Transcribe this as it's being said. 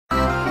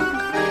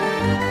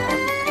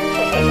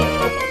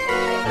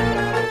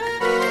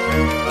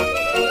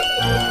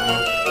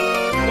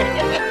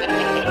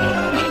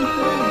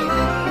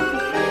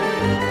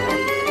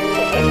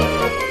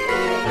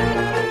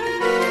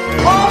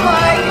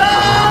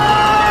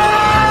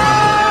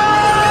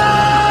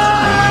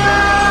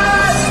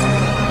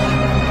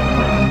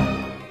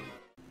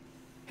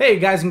Hey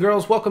guys and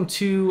girls, welcome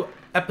to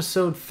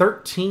episode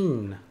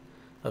 13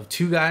 of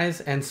Two Guys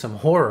and Some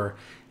Horror.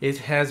 It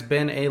has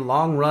been a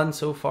long run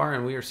so far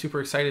and we are super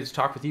excited to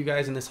talk with you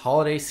guys in this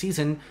holiday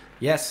season.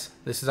 Yes,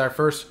 this is our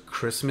first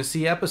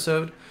Christmassy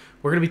episode.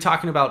 We're going to be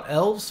talking about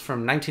Elves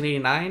from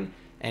 1989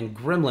 and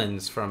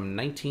Gremlins from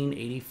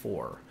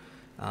 1984.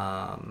 We're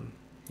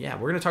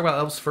going to talk about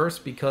Elves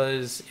first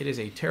because it is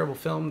a terrible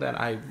film that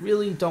I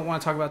really don't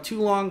want to talk about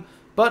too long.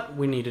 But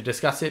we need to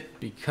discuss it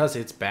because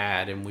it's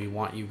bad, and we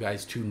want you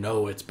guys to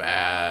know it's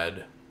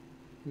bad.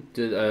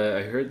 I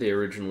heard they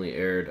originally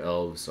aired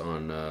Elves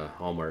on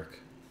Hallmark.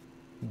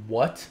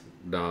 What?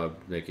 No, I'm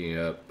making it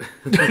up.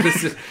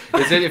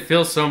 It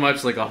feels so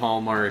much like a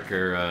Hallmark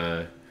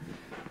or...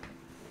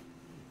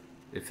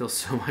 It feels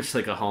so much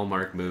like a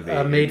Hallmark movie.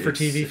 A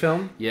made-for-TV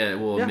film? Yeah,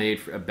 well,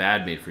 a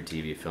bad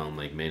made-for-TV film,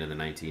 like made in the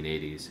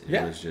 1980s.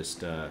 It was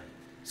just...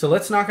 So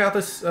let's knock out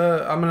this,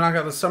 I'm going to knock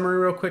out the summary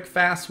real quick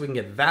fast. We can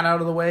get that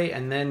out of the way,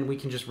 and then we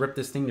can just rip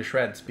this thing to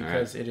shreds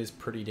because it is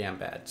pretty damn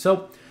bad.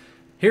 So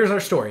here's our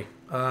story.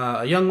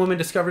 A young woman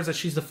discovers that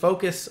she's the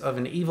focus of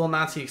an evil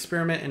Nazi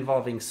experiment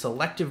involving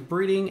selective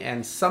breeding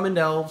and summoned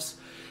elves.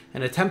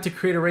 An attempt to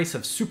create a race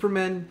of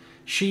supermen.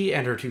 She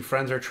and her two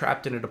friends are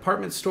trapped in a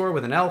department store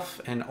with an elf,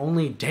 and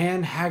only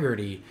Dan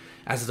Haggerty,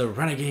 as the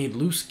renegade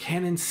loose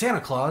cannon Santa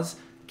Claus,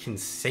 can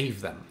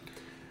save them.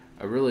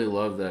 I really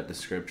love that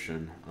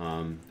description.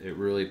 It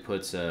really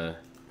puts a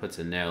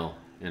nail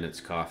in its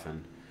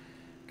coffin,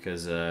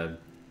 because the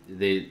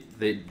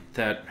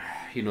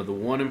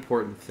one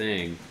important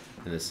thing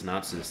in the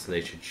synopsis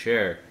they should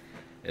share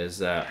is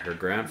that her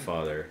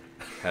grandfather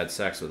had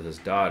sex with his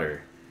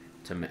daughter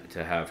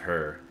to have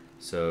her,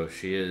 so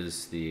she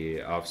is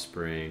the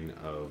offspring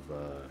of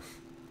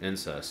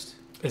incest.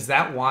 Is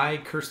that why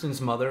Kirsten's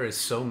mother is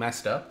so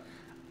messed up?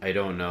 I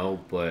don't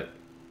know, but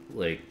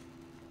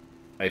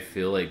I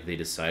feel like they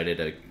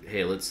decided,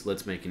 hey,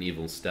 let's make an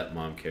evil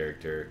stepmom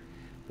character,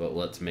 but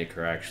let's make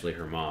her actually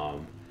her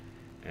mom,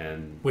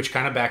 and which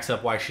kind of backs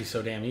up why she's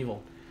so damn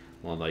evil.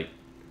 Well, like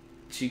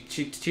she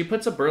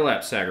puts a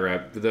burlap sack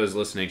around. For those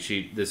listening,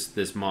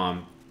 this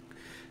mom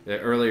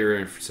earlier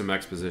in some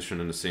exposition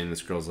in the scene,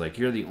 this girl's like,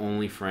 "You're the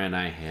only friend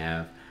I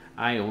have.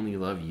 I only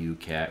love you,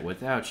 Kat.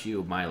 Without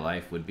you, my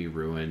life would be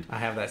ruined." I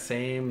have that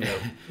same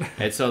note.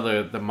 And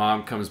so the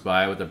mom comes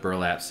by with a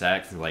burlap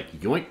sack and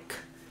like, yoink.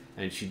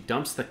 And she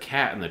dumps the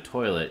cat in the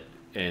toilet,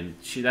 and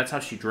that's how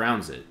she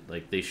drowns it.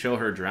 Like, they show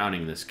her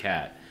drowning this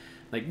cat.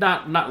 Like,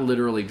 not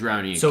literally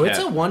drowning a cat. So it's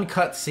a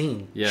one-cut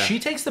scene. Yeah. She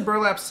takes the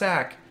burlap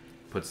sack,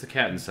 puts the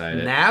cat inside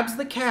it, nabs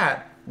the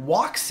cat,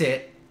 walks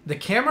it, the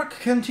camera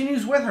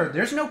continues with her.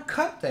 There's no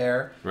cut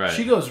there. Right.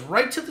 She goes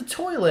right to the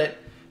toilet,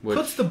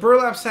 puts the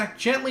burlap sack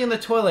gently in the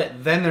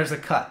toilet, then there's a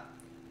cut.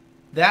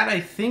 That,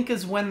 I think,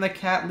 is when the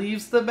cat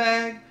leaves the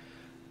bag.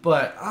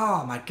 But,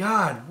 oh my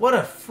god, what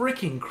a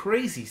freaking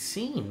crazy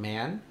scene,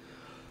 man.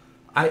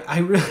 I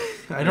really,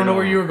 I don't know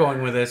where you were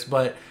going with this,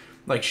 but,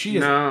 like, she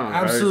is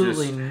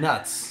absolutely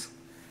nuts.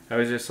 I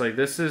was just like,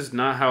 this is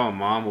not how a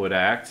mom would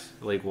act.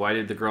 Like, why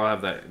did the girl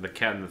have the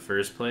cat in the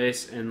first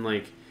place? And,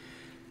 like,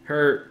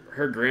 her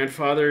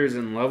grandfather is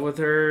in love with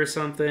her or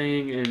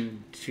something,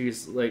 and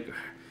she's, like...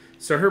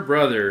 So her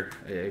brother,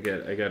 I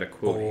got a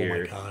quote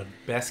here. Oh my god,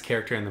 best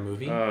character in the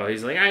movie. Oh,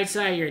 he's like, "I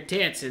saw your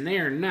tits and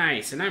they're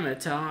nice, and I'm gonna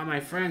tell all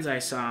my friends I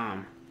saw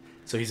them."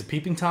 So he's a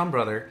peeping Tom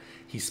brother.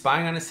 He's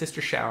spying on his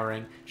sister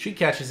showering. She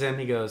catches him.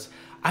 He goes,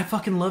 "I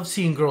fucking love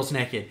seeing girls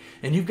naked,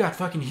 and you've got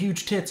fucking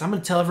huge tits. I'm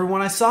gonna tell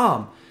everyone I saw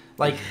them."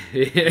 Like,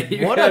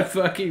 what a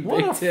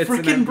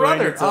freaking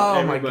brother!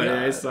 Oh my god!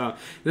 I saw.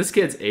 This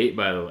kid's 8,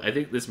 by the way. I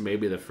think this may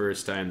be the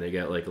first time they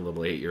get like a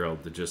little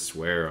 8-year-old to just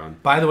swear on.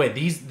 By the way,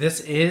 this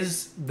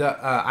is the.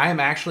 I am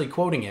actually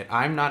quoting it.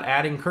 I'm not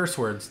adding curse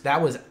words.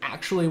 That was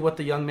actually what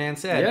the young man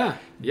said.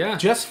 Yeah.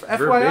 Just FYI,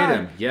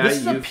 verbatim. Yeah, this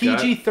is a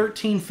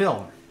PG-13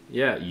 film.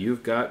 Yeah,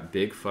 you've got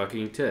big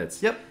fucking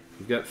tits. Yep.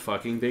 You've got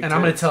fucking big. And tits.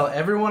 I'm gonna tell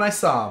everyone I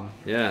saw them.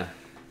 Yeah.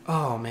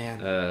 Oh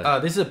man.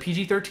 This is a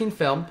PG-13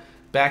 film.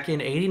 Back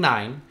in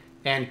 89,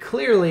 and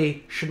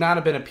clearly should not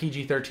have been a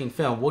PG-13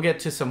 film. We'll get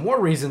to some more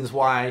reasons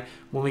why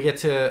when we get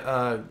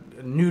to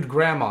Nude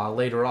Grandma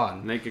later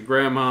on. Naked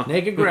Grandma.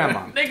 Naked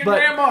Grandma.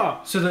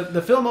 Grandma! So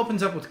the film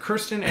opens up with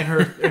Kirsten and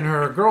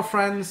her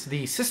girlfriends,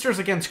 the Sisters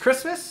Against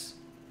Christmas.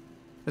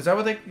 Is that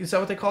what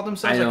they called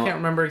themselves? I can't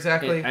remember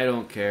exactly. I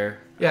don't care.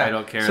 Yeah. I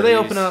don't care. So they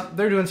open up,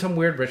 they're doing some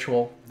weird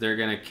ritual. They're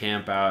going to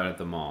camp out at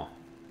the mall.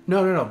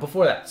 No.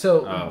 Before that,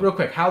 so real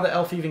quick, how the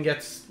elf even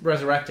gets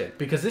resurrected?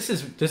 Because this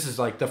is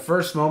like the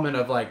first moment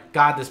of like,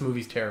 God, this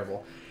movie's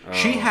terrible.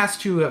 She has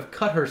to have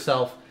cut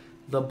herself.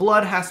 The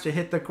blood has to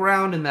hit the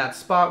ground in that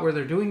spot where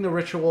they're doing the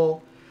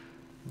ritual.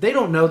 They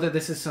don't know that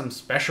this is some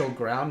special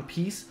ground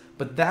piece,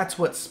 but that's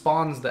what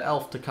spawns the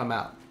elf to come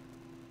out.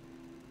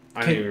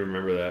 I didn't even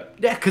remember that.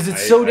 Yeah, because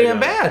it's so damn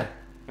bad.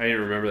 I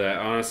didn't remember that.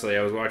 Honestly,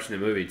 I was watching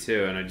the movie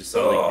too, and I just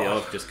saw like the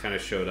elf just kind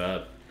of showed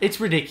up. It's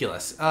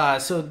ridiculous.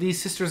 So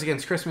these Sisters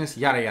Against Christmas,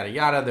 yada, yada,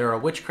 yada. They're a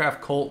witchcraft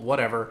cult,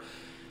 whatever.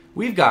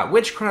 We've got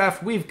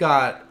witchcraft. We've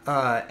got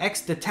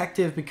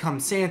ex-detective become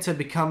Santa,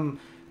 become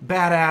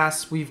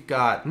badass. We've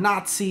got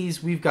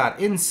Nazis. We've got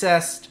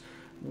incest.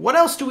 What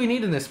else do we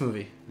need in this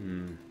movie?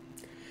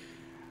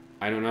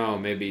 I don't know.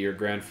 Maybe your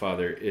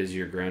grandfather is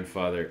your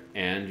grandfather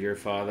and your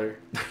father.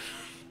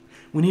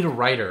 We need a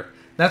writer.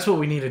 That's what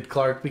we needed,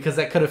 Clark, because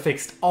that could have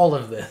fixed all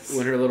of this.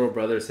 When her little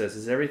brother says,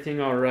 "Is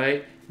everything all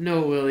right?"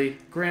 "No, Willie.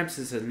 Gramps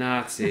is a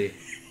Nazi."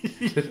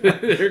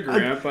 Her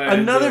grandpa.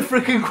 Another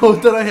freaking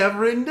quote that I have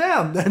written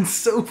down. That's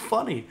so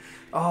funny.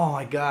 Oh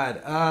my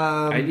god.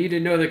 I need to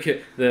know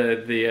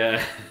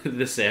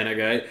the Santa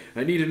guy.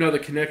 I need to know the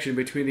connection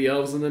between the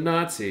elves and the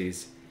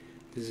Nazis.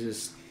 It's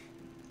just.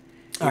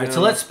 All right,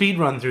 so let's speed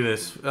run through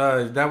this.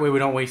 That way we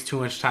don't waste too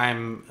much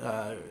time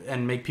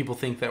and make people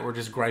think that we're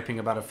just griping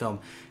about a film.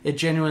 It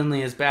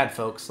genuinely is bad,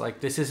 folks.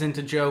 Like, this isn't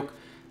a joke.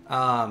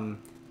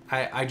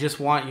 I just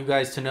want you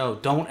guys to know,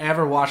 don't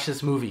ever watch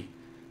this movie.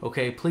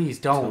 Okay, please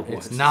don't.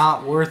 It's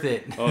not worth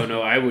it. Oh,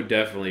 no, I would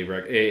definitely...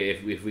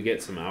 if we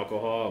get some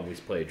alcohol and we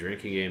play a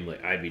drinking game,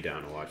 like, I'd be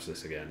down to watch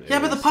this again.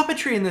 But the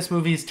puppetry in this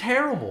movie is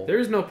terrible.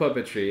 There's no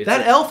puppetry.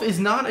 That elf is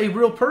not a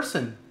real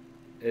person.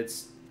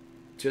 It's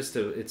just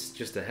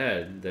a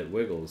head that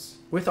wiggles.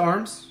 With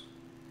arms?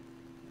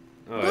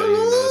 Oh,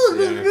 I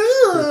didn't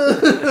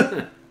notice,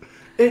 yeah.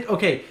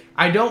 Okay,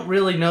 I don't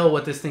really know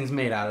what this thing's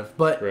made out of,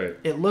 but Right.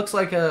 it looks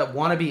like a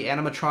wannabe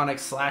animatronic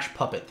 /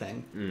 puppet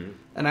thing.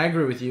 And I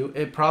agree with you.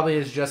 It probably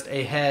is just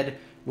a head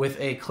with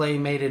a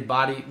clay-mated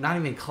body. Not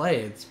even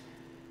clay.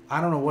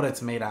 I don't know what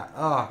it's made out.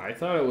 I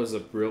thought it was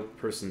a real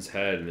person's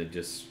head, and it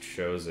just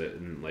shows it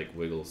and like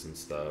wiggles and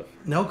stuff.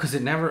 No, because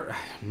it never...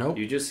 Nope.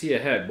 You just see a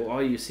head. Well,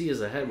 all you see is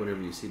a head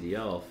whenever you see the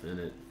elf, and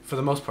it... For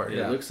the most part,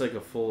 yeah. It looks like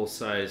a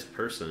full-sized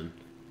person.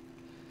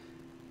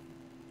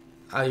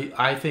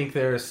 I think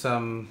there's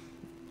some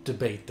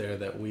debate there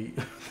that we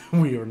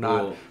we are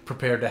not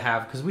prepared to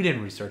have because we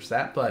didn't research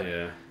that. But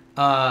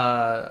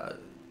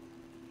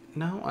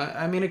no,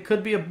 I mean it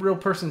could be a real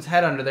person's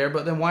head under there.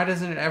 But then why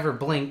doesn't it ever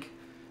blink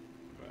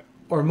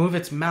or move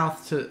its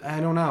mouth to?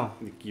 I don't know.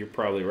 You're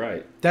probably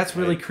right. That's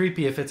really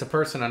creepy if it's a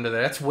person under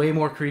there. That's way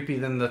more creepy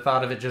than the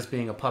thought of it just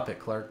being a puppet,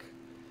 Clark.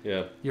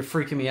 Yeah. You're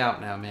freaking me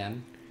out now,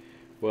 man.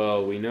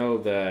 Well, we know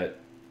that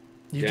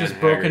you've just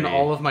broken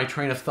all of my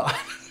train of thought.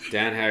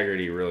 Dan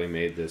Haggerty really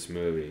made this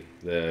movie.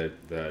 The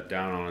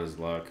down on his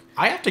luck.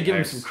 I have to give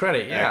him some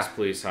credit. Yeah,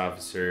 ex-police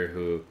officer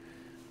who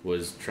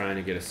was trying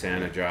to get a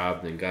Santa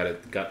job, then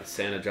got the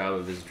Santa job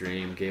of his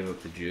dream. Gave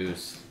up the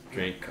juice,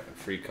 drank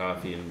free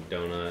coffee and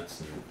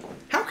donuts.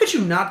 How could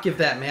you not give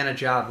that man a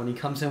job when he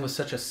comes in with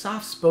such a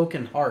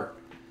soft-spoken heart?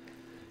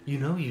 You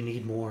know you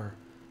need more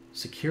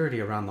security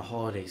around the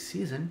holiday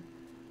season.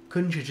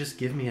 Couldn't you just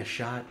give me a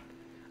shot?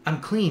 I'm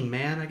clean,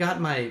 man. I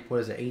got my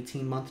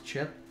 18-month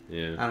chip.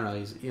 Yeah. I don't know.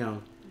 He's,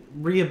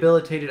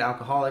 rehabilitated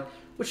alcoholic,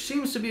 which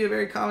seems to be a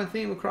very common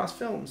theme across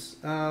films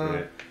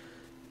that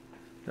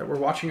we're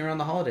watching around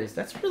the holidays.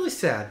 That's really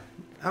sad.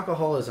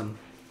 Alcoholism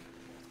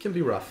can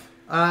be rough.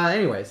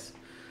 Anyways.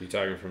 You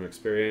talking from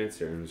experience,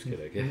 or I'm just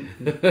kidding?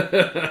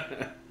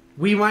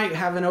 We might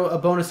have a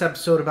bonus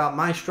episode about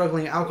my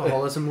struggling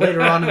alcoholism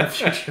later on in the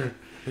future.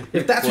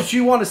 If that's what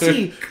you want to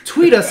see,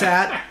 tweet us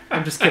at...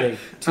 I'm just kidding.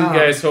 Two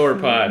Guys Horror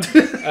Pod.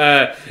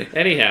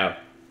 Anyhow.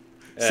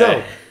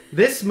 So...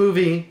 This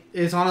movie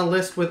is on a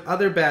list with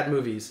other bad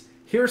movies.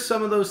 Here's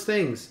some of those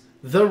things.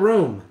 The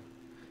Room.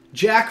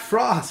 Jack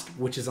Frost,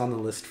 which is on the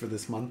list for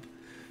this month.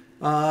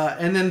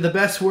 And then the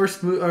best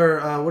worst movie,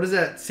 what is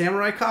that,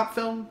 Samurai Cop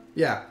film?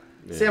 Yeah,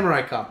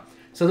 Samurai Cop.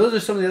 So those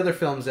are some of the other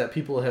films that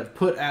people have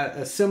put at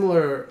a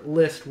similar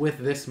list with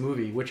this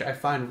movie, which I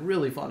find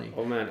really funny.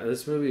 Oh man,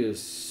 this movie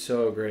is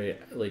so great.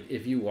 Like,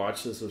 if you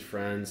watch this with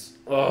friends,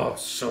 oh,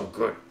 so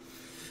good.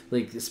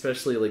 Like,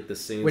 especially, like, the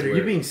scenes Wait, are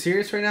you being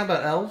serious right now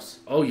about Elves?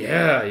 Oh,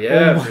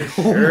 yeah,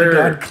 for sure.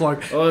 Oh, my God,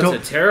 Clark. Oh,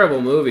 it's a terrible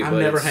movie. I'm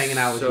never hanging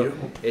out with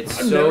you. It's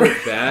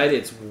bad,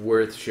 it's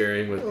worth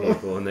sharing with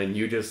people, and then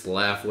you just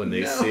laugh when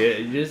they see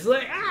it, and you're just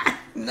like, ah!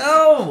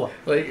 No!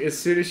 Like, as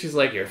soon as she's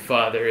like, your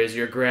father is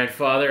your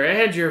grandfather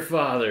and your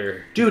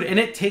father. Dude, and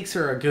it takes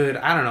her a good,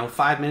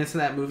 5 minutes in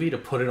that movie to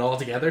put it all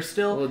together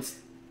still. Well,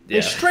 They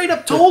straight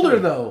up told her,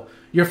 though.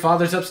 Your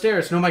father's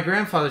upstairs. No, my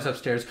grandfather's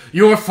upstairs.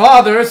 Your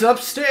father's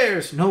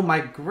upstairs. No, my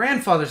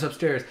grandfather's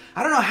upstairs.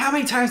 I don't know how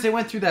many times they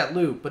went through that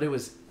loop, but it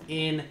was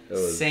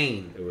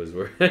insane. It was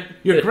worth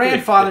Your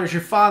grandfather's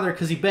your father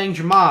because he banged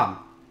your mom,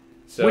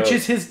 which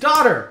is his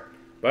daughter.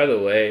 By the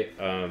way,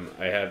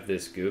 I have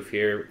this goof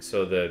here.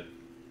 So the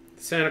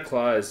Santa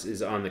Claus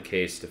is on the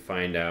case to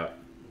find out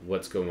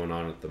what's going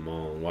on at the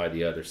mall and why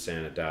the other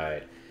Santa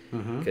died,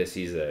 because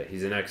he's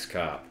an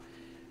ex-cop.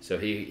 So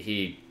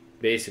he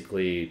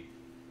basically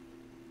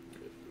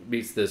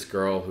meets this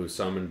girl who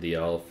summoned the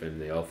elf, and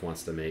the elf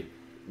wants to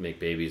make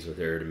babies with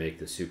her to make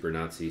the super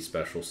Nazi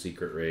special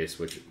secret race,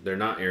 which they're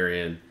not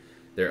Aryan,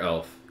 they're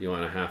elf. You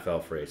want a half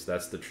elf race.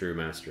 That's the true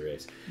master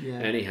race. Yeah.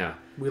 Anyhow,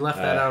 we left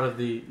that out of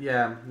the.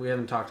 Yeah, we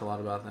haven't talked a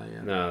lot about that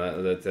yet.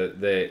 No,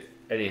 they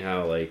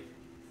anyhow, like,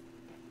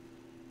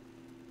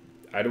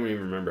 I don't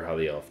even remember how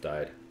the elf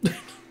died.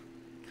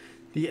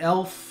 The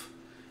elf,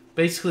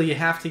 basically, you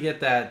have to get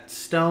that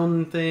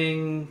stone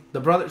thing. The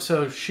brother,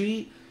 so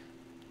she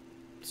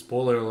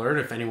spoiler alert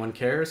if anyone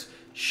cares,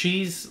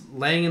 she's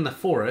laying in the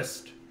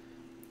forest.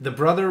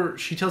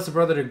 She tells the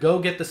brother to go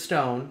get the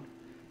stone,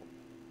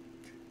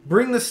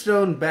 bring the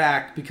stone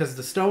back, because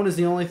the stone is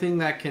the only thing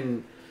that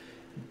can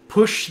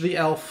push the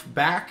elf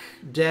back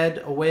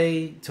dead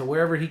away to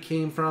wherever he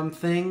came from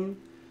thing.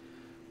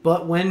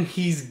 But when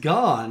he's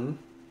gone,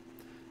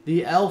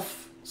 the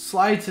elf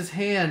slides his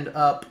hand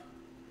up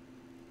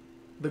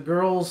the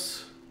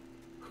girl's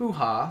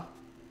hoo-ha.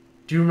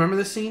 Do you remember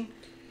this scene?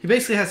 He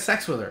basically has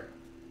sex with her.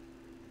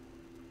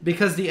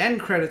 Because the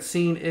end credits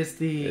scene is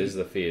the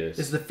fetus.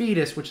 Is the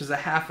fetus, which is a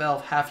half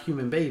elf, half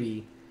human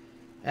baby.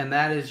 And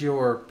that is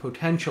your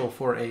potential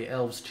for a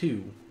Elves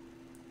 2.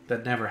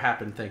 That never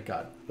happened, thank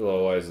God.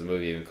 Well, why is the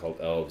movie even called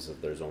Elves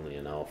if there's only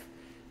an elf?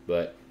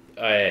 But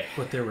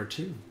there were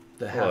two.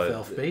 The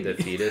half-elf baby.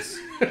 The fetus.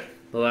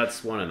 Well,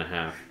 that's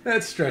 1.5.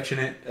 That's stretching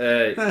it.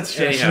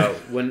 Anyhow,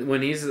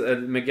 when he's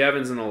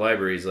McGavin's in the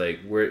library, he's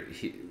like,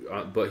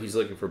 but he's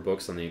looking for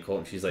books on the occult,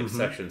 and she's like,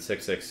 section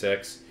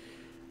 666.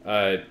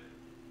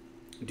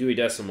 Dewey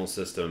Decimal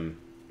System.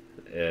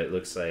 It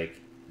looks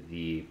like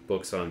the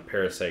books on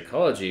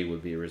parapsychology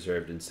would be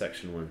reserved in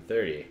section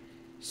 130.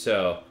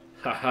 So,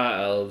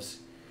 haha, elves,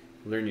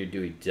 learn your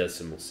Dewey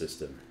Decimal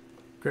System.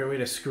 Great way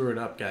to screw it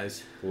up,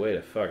 guys. Way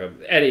to fuck up.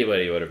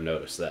 Anybody would have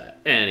noticed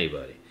that.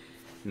 Anybody.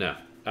 No.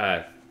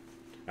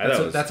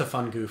 That's a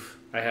fun goof.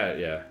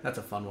 That's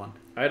a fun one.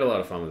 I had a lot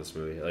of fun with this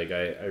movie. Like,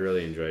 I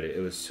really enjoyed it.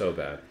 It was so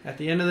bad. At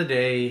the end of the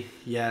day,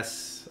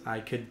 yes, I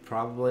could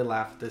probably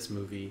laugh at this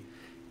movie.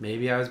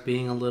 Maybe I was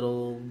being a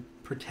little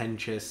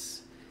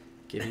pretentious,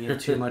 giving it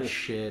too much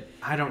shit.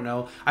 I don't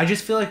know. I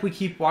just feel like we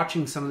keep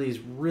watching some of these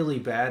really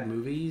bad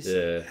movies,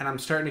 and I'm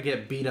starting to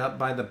get beat up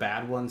by the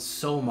bad ones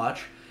so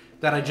much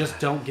that I just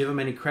don't give them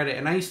any credit.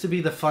 And I used to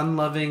be the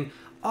fun-loving,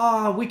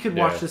 we could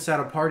watch this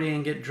at a party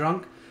and get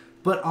drunk.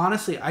 But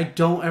honestly, I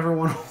don't ever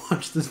want to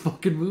watch this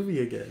fucking movie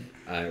again.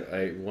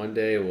 One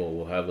day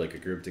we'll have like a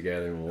group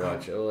together and we'll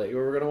watch.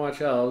 We're gonna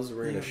watch Elves.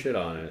 We're gonna shit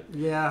on it.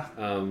 Yeah.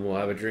 We'll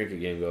have a drinking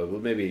game go.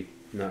 Well, maybe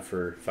not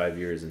for 5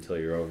 years until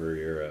you're over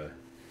your.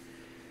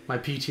 My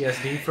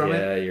PTSD from it.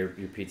 Yeah, your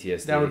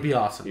PTSD. That would be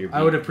awesome.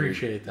 I would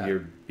appreciate that.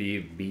 Your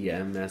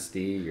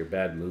BMSD, your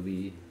bad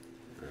movie.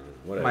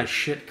 Whatever. My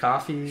shit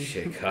coffee.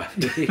 Shit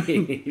coffee.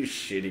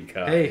 Shitty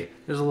coffee. Hey,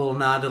 there's a little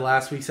nod to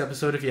last week's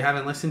episode. If you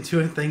haven't listened to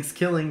it, thanks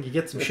killing. You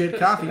get some shit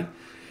coffee.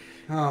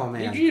 Oh,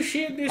 man. Did you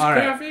shit this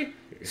coffee? Right.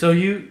 So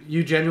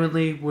you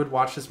genuinely would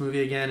watch this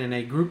movie again in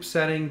a group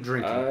setting,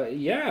 drinking?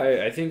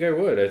 Yeah, I think I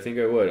would.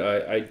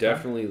 I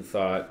definitely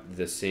thought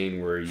the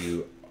scene where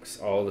you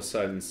all of a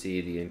sudden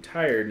see the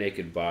entire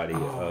naked body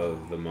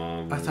of the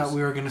mom. I thought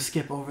we were going to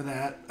skip over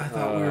that. I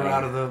thought we were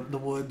out of the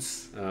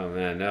woods. Oh,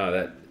 man,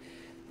 no,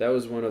 that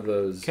was one of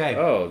those. Okay.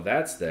 Oh,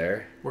 that's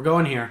there. We're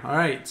going here. All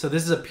right. So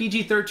this is a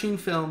PG-13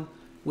 film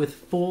with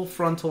full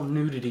frontal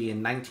nudity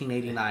in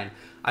 1989.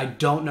 I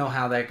don't know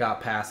how that got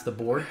past the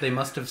board. They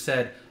must have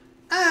said,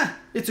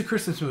 it's a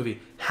Christmas movie.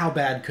 How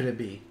bad could it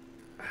be?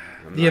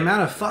 The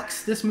amount of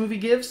fucks this movie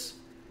gives,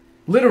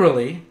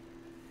 literally,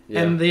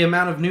 and the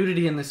amount of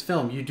nudity in this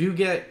film. You do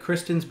get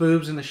Kristen's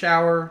boobs in the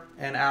shower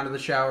and out of the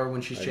shower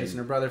when she's chasing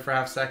her brother for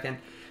half a second.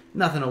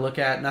 Nothing to look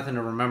at, nothing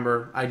to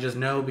remember. I just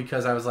know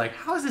because I was like,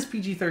 how is this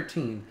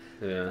PG-13?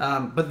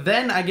 Yeah. But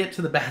then I get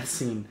to the bad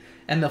scene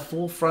and the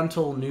full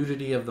frontal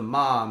nudity of the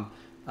mom.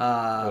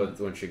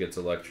 When she gets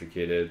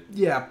electrocuted.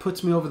 Yeah,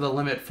 puts me over the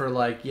limit for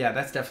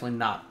that's definitely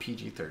not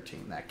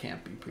PG-13. That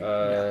can't be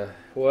PG.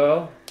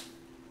 Well,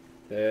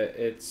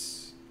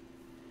 it's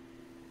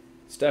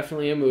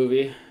definitely a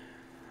movie.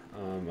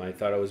 I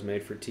thought it was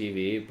made for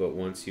TV, but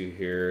once you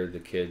hear the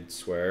kid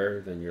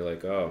swear, then you're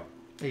like, oh.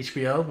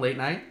 HBO, late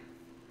night?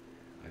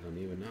 I don't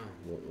even know.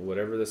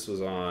 Whatever this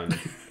was on,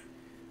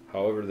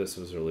 however this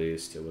was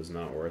released, it was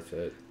not worth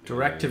it.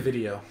 Direct to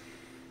video.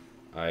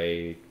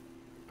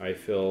 I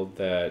feel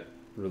that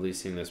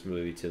releasing this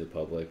movie to the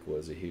public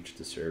was a huge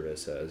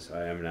disservice, as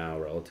I am now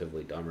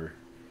relatively dumber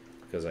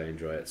because I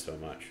enjoy it so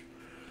much.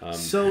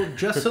 So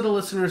just so the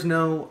listeners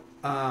know,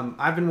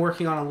 I've been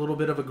working on a little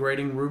bit of a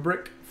grading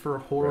rubric for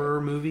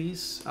horror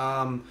movies.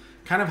 Kind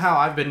of how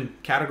I've been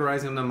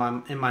categorizing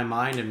them in my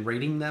mind and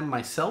rating them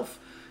myself.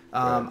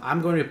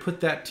 I'm going to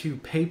put that to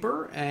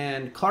paper,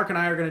 and Clark and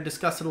I are going to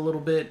discuss it a little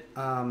bit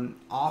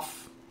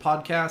off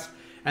podcast,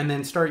 and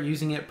then start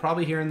using it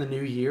probably here in the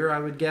new year, I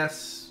would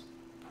guess.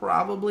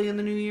 Probably in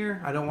the new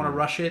year. I don't want to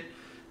rush it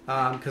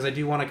because I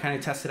do want to kind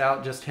of test it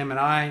out, just him and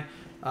I.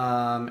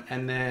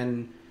 And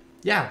then,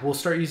 we'll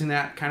start using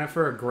that kind of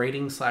for a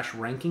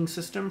grading/ranking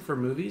system for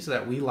movies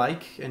that we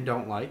like and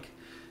don't like.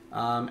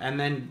 And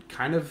then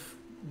kind of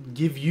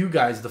give you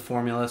guys the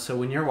formula so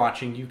when you're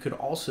watching, you could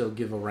also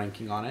give a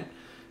ranking on it.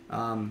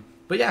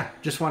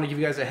 Just want to give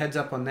you guys a heads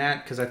up on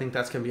that because I think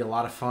that's going to be a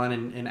lot of fun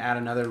and add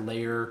another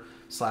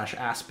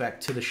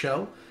layer/aspect to the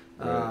show.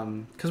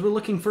 Because we're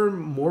looking for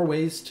more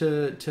ways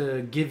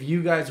to give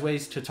you guys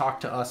ways to talk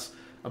to us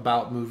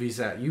about movies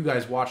that you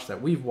guys watch, that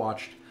we've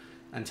watched,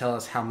 and tell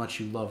us how much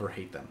you love or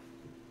hate them.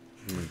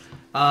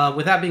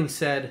 With that being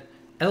said,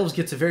 Elves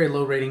gets a very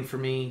low rating for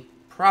me,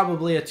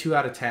 probably a 2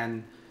 out of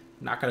 10.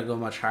 Not gonna go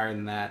much higher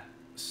than that.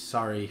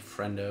 Sorry,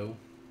 friendo.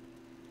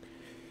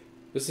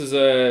 This is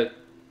a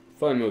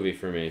fun movie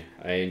for me.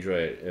 I enjoy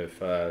it.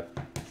 If I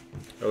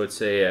would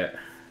say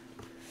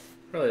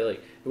probably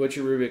like what's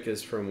your rubric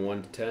is from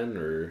 1 to 10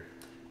 or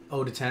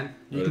 0 to 10.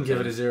 You 0 can to give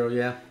 10. it a 0.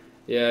 Yeah.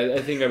 Yeah,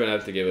 I think I'm gonna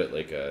have to give it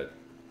like a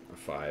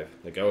 5.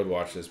 Like I would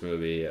watch this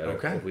movie.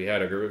 Okay. If we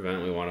had a group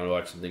event, we wanted to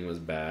watch something that was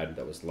bad,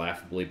 that was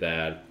laughably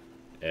bad,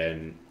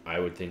 and I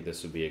would think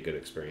this would be a good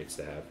experience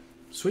to have.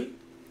 Sweet.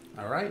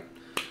 All right.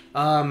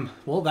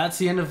 Well, that's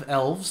the end of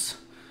Elves.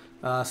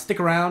 Stick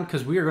around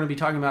because we are going to be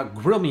talking about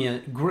we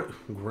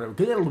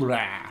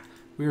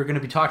are going to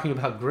be talking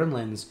about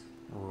Gremlins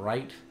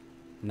right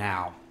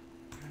now.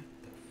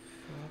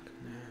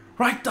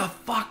 Right the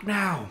fuck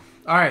now.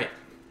 All right.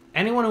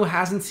 Anyone who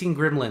hasn't seen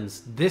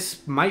Gremlins,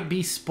 this might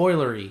be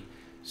spoilery.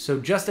 So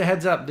just a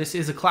heads up, this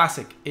is a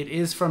classic. It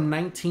is from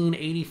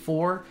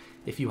 1984.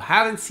 If you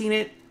haven't seen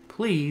it,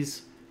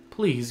 please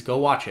go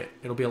watch it.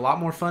 It'll be a lot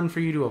more fun for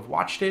you to have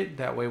watched it.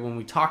 That way when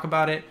we talk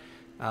about it,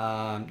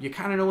 you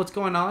kind of know what's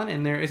going on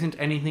and there isn't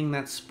anything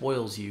that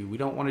spoils you. We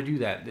don't want to do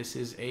that. This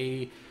is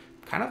a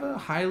kind of a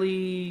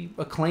highly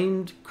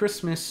acclaimed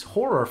Christmas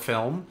horror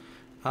film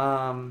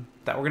that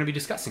we're going to be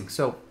discussing.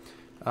 So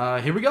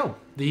here we go.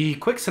 The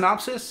quick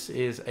synopsis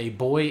is a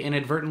boy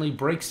inadvertently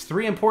breaks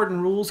 3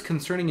 important rules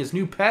concerning his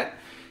new pet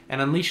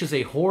and unleashes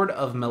a horde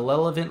of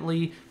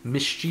malevolently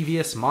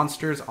mischievous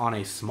monsters on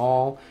a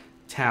small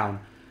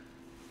town.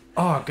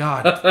 Oh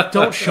God!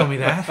 Don't show me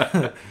that.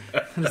 That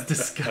is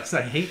disgusting.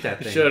 I hate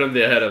that thing. Showed him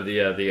the head of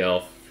the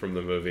elf from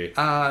the movie.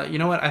 You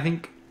know what? I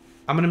think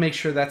I'm gonna make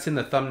sure that's in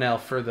the thumbnail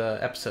for the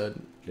episode.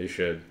 They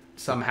should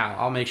Somehow.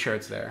 I'll make sure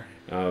it's there.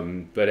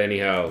 But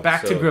anyhow,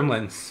 Back to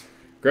Gremlins.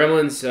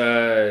 Gremlins,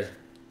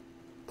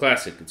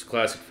 classic. It's a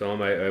classic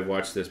film. I've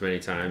watched this many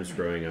times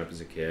growing up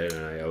as a kid,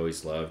 and I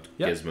always loved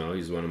Gizmo.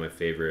 He's one of my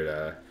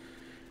favorite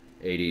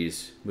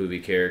 80s movie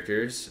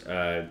characters.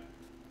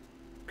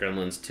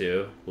 Gremlins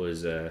 2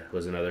 was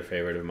another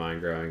favorite of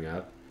mine growing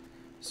up.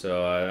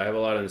 So I have a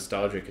lot of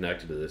nostalgia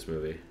connected to this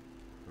movie.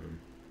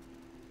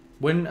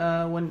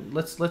 When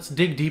let's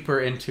dig deeper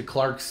into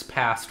Clark's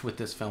past with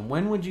this film.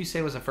 When would you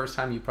say was the first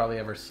time you probably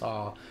ever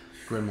saw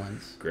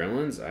Gremlins?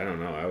 Gremlins? I don't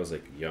know. I was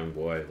like a young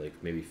boy, like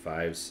maybe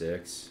 5,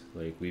 6.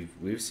 Like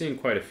we've seen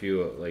quite a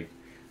few like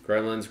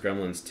Gremlins,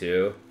 Gremlins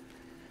 2.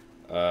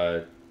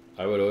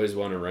 I would always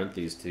want to rent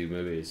these 2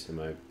 movies,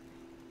 and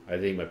I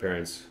think my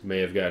parents may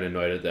have gotten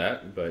annoyed at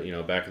that, but you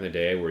know, back in the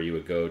day where you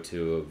would go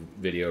to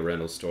a video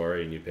rental store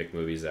and you'd pick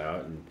movies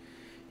out and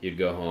you'd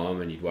go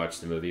home and you'd watch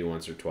the movie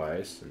once or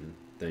twice and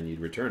then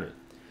you'd return it.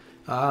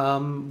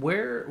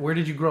 Where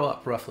did you grow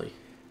up roughly?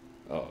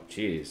 Oh,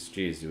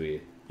 jeez,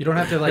 we. You don't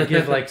have to like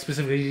give like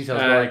specific details,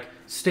 but like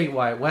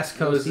statewide, West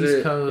Coast,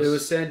 East Coast. It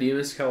was San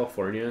Dimas,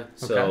 California.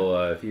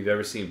 So if you've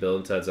ever seen Bill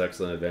and Ted's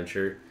Excellent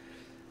Adventure,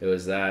 it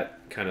was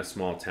that kind of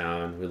small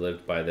town. We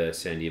lived by the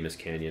San Dimas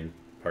Canyon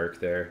Park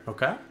there.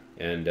 Okay.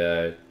 And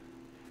I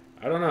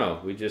don't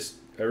know.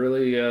 I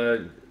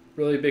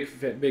really big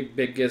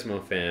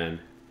Gizmo fan.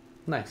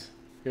 Nice.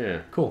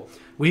 Yeah. Cool.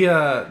 We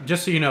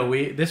just so you know,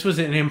 this was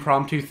an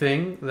impromptu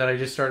thing that I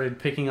just started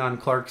picking on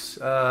Clark's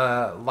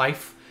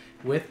life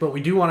with, but we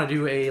do want to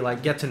do a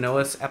like get to know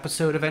us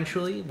episode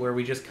eventually, where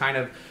we just kind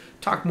of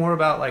talk more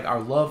about like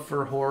our love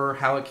for horror,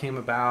 how it came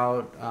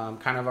about,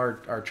 kind of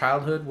our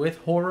childhood with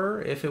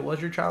horror, if it was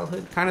your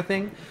childhood kind of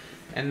thing.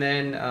 And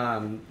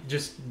then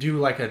just do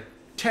like a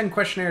 10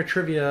 questionnaire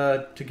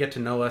trivia to get to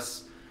know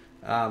us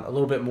a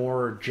little bit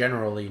more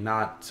generally,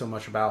 not so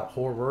much about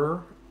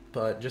horror,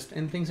 but just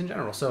in things in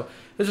general. So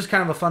it's just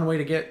kind of a fun way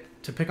to get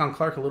to pick on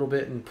Clark a little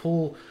bit and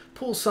pull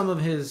some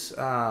of his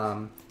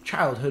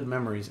childhood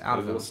memories out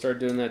of him. We'll start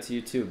doing that to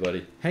you too,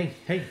 buddy. Hey,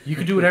 you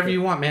can do whatever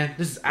you want, man.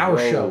 This is our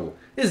show.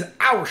 This is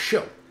our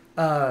show.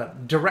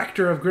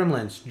 Director of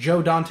Gremlins,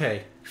 Joe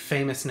Dante,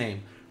 famous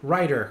name.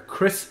 Writer,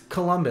 Chris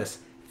Columbus,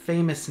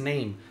 famous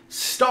name.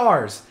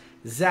 Stars,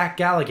 Zach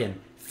Galligan,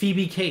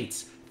 Phoebe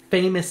Cates,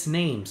 famous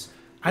names.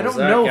 I don't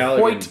know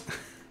Hoyt.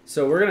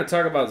 So we're going to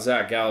talk about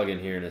Zach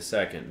Galligan here in a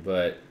second,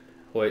 but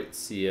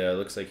Hoyt's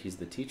looks like he's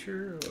the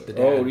teacher. The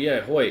dad. Oh yeah,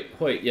 Hoyt,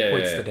 yeah.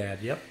 Hoyt's the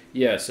dad. Yep.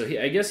 Yeah, so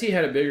I guess he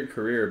had a bigger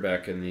career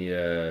back in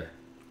the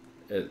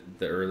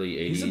early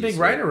 80s. He's a big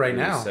writer right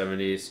now.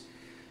 70s.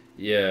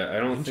 Yeah, I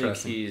don't think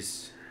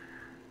he's.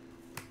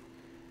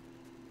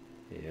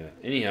 Yeah.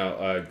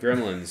 Anyhow,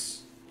 Gremlins.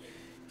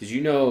 Did you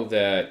know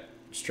that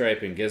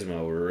Stripe and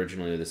Gizmo were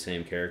originally the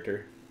same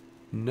character?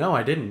 No,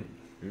 I didn't.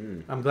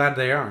 I'm glad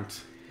they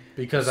aren't,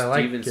 because I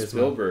like Gizmo. Steven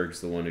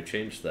Spielberg's the one who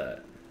changed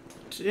that.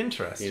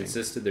 Interesting. He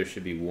insisted there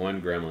should be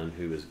one gremlin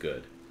who was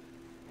good.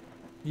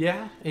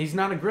 Yeah, he's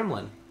not a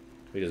gremlin.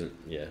 He doesn't,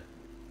 yeah.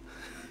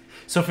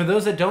 So for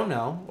those that don't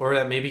know, or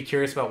that may be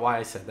curious about why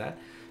I said that,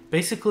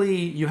 basically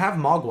you have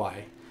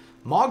Mogwai.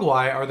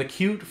 Mogwai are the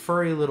cute,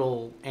 furry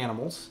little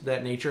animals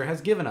that nature has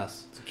given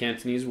us. It's a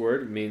Cantonese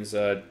word. It means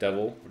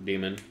devil or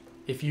demon.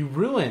 If you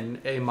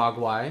ruin a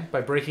Mogwai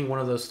by breaking one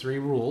of those 3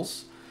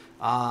 rules,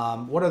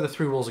 what are the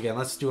 3 rules again?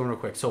 Let's do them real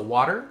quick. So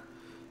water,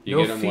 You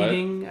No get them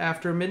feeding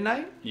after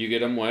midnight? You get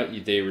them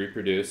wet. They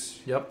reproduce.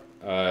 Yep.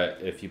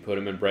 If you put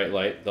them in bright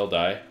light, they'll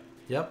die.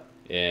 Yep.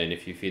 And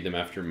if you feed them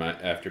after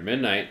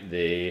midnight,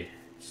 they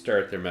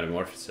start their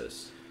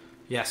metamorphosis.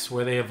 Yes,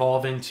 where they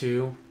evolve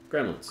into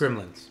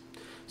Gremlins.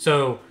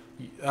 So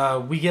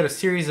we get a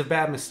series of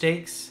bad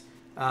mistakes.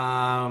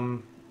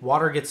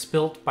 Water gets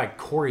spilt by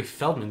Corey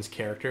Feldman's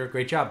character.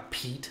 Great job,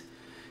 Pete.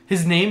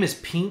 His name is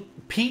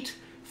Pete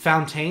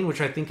Fontaine,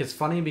 which I think is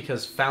funny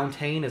because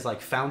Fontaine is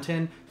like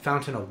fountain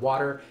of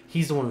water.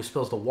 He's the one who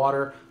spills the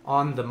water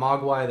on the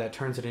Mogwai that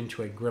turns it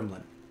into a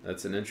gremlin.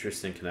 That's an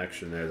interesting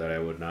connection there that I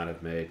would not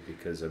have made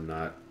because I'm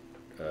not,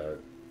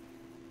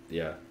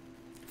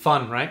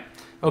 Fun, right?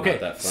 Okay, not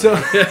that so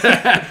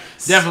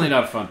definitely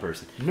not a fun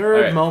person.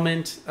 Nerd right.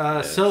 moment.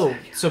 So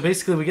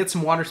basically, we get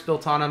some water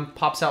spilt on him.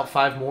 Pops out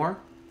 5 more.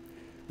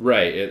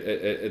 Right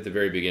at the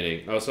very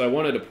beginning. Also, I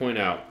wanted to point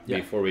out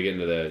before we get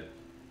into the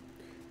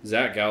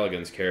Zach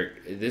Galligan's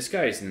character. This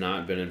guy's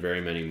not been in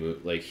very many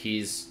movies. Like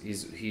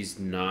he's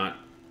not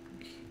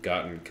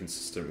gotten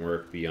consistent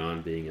work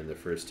beyond being in the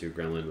first 2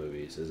 Gremlin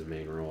movies as a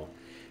main role.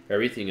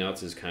 Everything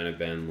else has kind of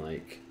been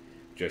like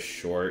just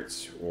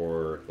shorts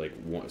or like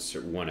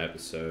one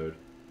episode.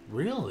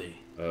 Really?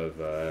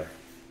 Of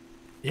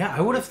yeah,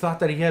 I would have thought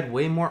that he had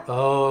way more.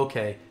 Oh,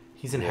 okay.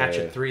 He's in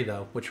Hatchet 3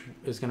 though, which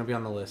is going to be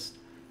on the list.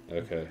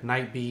 Okay.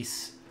 Night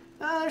Beasts.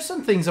 There's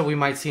some things that we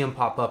might see him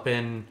pop up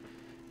in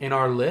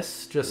our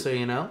list, just so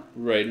you know.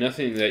 Right,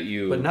 nothing that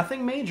you... But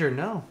nothing major,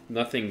 no.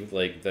 Nothing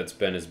like that's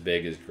been as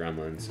big as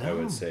Gremlins, no. I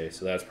would say.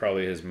 So that's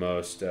probably his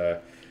most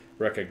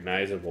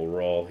recognizable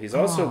role. He's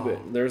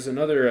also... There's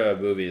another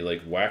movie,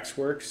 like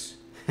Waxworks.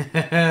 He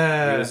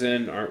was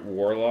in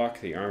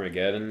Warlock, the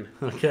Armageddon.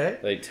 Okay.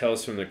 Like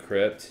Tales from the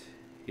Crypt.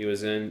 He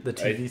was in... The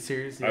TV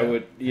series? Yeah. I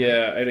would...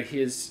 Yeah,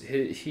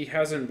 he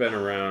hasn't been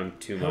around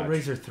too much.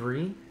 Hellraiser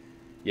 3?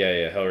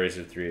 Yeah,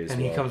 Hellraiser 3 as well.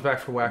 And he comes back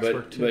for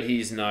Waxwork too? But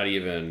he's not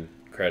even...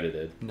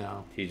 credited.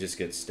 No. He just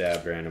gets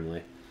stabbed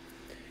randomly.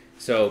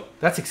 So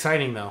that's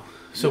exciting though.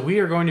 So we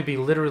are going to be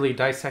literally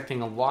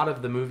dissecting a lot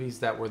of the movies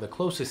that were the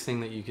closest thing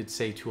that you could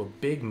say to a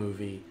big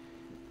movie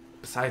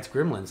besides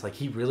Gremlins. Like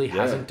he really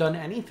hasn't done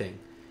anything.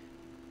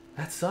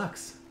 That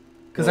sucks.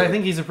 Because I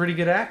think he's a pretty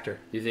good actor.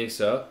 You think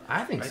so?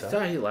 I think so. I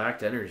thought he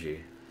lacked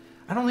energy.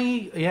 I don't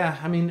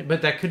think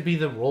but that could be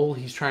the role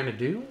he's trying to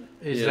do.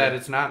 Is that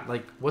it's not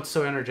like what's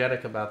so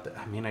energetic about that?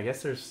 I mean, I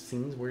guess there's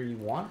scenes where you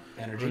want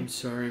energy. I'm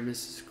sorry,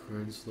 Mrs.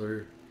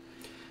 Krensler.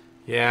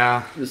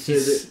 Yeah.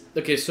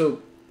 Okay,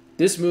 so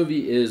this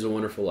movie is A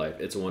Wonderful Life.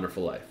 It's A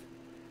Wonderful Life,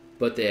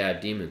 but they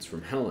add demons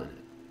from hell in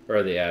it,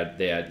 or they add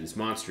these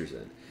monsters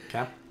in.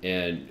 Okay.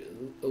 And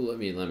let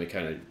me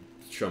kind of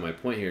show my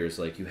point here. Is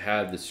like you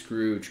have the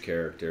Scrooge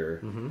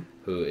character,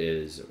 who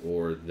is,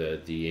 or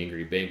the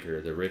angry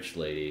banker, the rich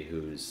lady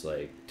who's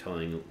like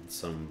telling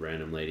some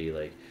random lady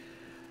like,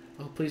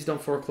 oh, please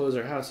don't foreclose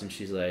our house. And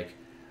she's like,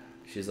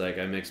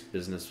 I mix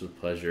business with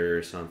pleasure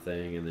or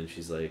something. And then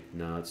she's like,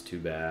 no, it's too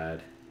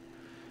bad.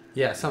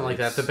 Yeah, something like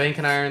that. The bank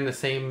and I are in the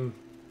same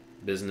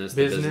business.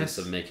 The business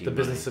of making money.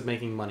 Business of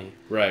making money.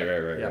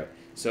 Right.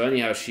 So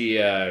anyhow,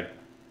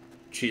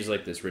 she's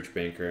like this rich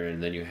banker.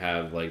 And then you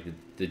have like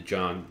the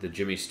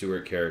Jimmy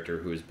Stewart character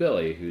who is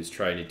Billy, who's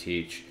trying to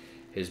teach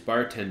his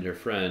bartender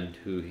friend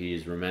who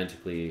he's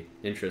romantically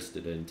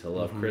interested in to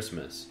love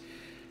Christmas.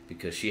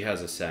 Because she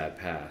has a sad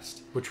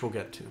past, which we'll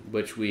get to.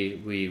 Which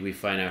we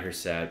find out her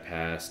sad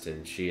past,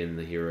 and she and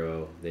the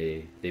hero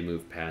they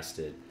move past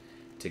it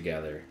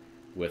together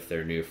with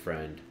their new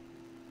friend,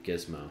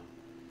 Gizmo.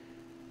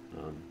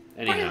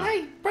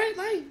 Anyhow, bright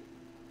light.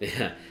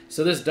 Yeah.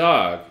 So this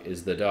dog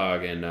is the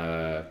dog in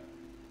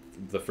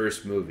the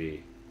first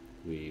movie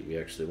we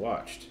actually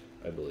watched,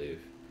 I believe.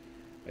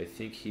 I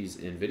think he's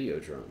in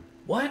Videodrome.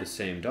 What? The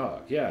same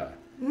dog. Yeah.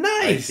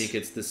 Nice. I think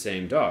it's the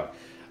same dog,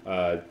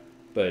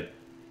 but.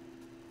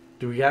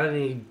 Do we got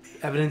any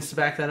evidence to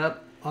back that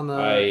up on the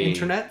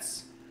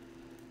internets?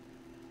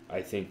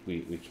 I think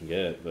we can get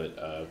it,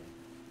 but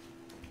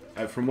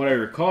from what I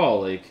recall,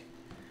 like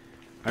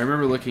I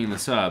remember looking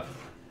this up,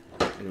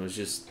 and it was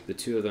just the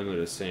 2 of them are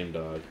the same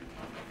dog.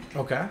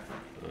 Okay,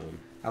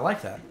 I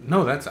like that.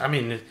 No,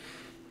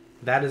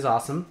 that is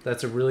awesome.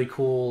 That's a really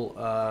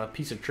cool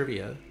piece of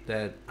trivia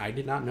that I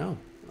did not know,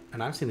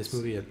 and I've seen this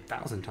movie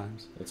 1,000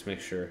 times. Let's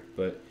make sure,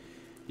 but.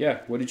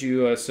 Yeah, what did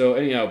you... so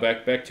anyhow,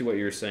 back to what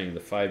you were saying,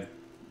 the 5...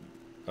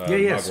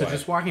 Yeah, so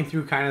just walking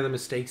through kind of the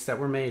mistakes that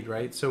were made,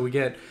 right? So we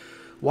get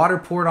water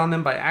poured on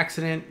them by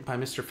accident by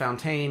Mr.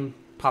 Fontaine,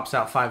 pops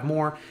out 5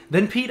 more.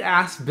 Then Pete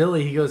asks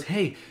Billy, he goes,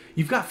 hey,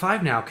 you've got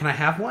 5 now, can I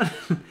have one?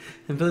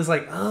 And Billy's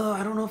like, oh,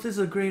 I don't know if this is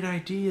a great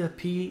idea,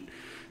 Pete.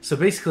 So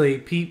basically,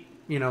 Pete,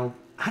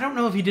 I don't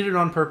know if he did it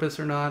on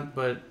purpose or not,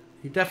 but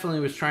he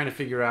definitely was trying to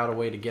figure out a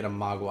way to get a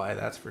Mogwai,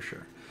 that's for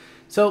sure.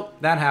 So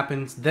that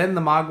happens. Then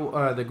the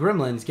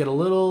Gremlins get a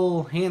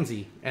little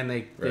handsy, and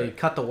they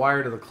cut the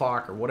wire to the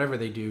clock or whatever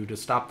they do to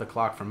stop the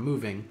clock from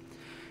moving.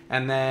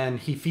 And then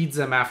he feeds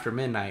them after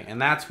midnight,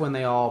 and that's when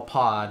they all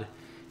pod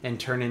and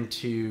turn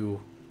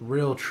into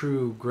real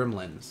true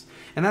Gremlins.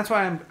 And that's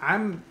why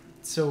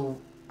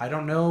I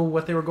don't know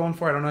what they were going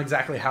for. I don't know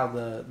exactly how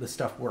the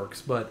stuff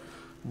works, but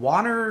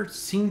water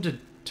seemed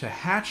to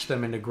hatch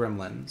them into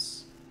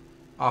gremlins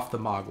off the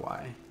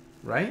Mogwai,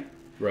 right?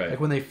 Right. Like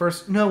when they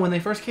first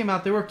came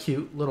out, they were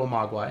cute little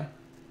Mogwai,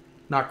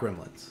 not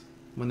gremlins.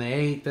 When they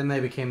ate, then they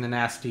became the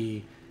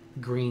nasty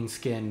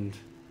green-skinned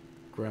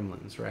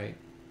gremlins, right?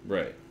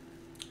 Right.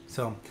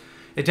 So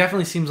it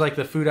definitely seems like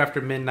the food after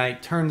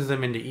midnight turns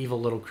them into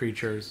evil little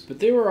creatures. But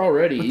they were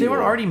already But evil. they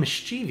were already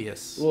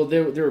mischievous. Well,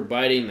 they were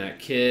biting that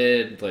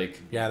kid.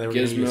 Like, yeah, they were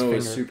gonna use his Gizmo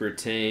was finger. super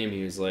tame.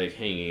 He was, like,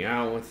 hanging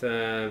out with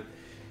them.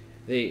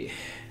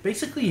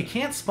 Basically, you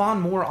can't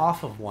spawn more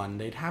off of one.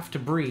 They'd have to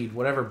breed,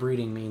 whatever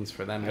breeding means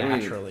for them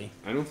naturally.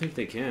 I don't think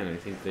they can. I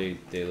think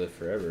they live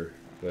forever.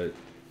 But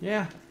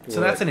yeah. So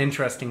that's an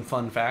interesting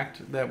fun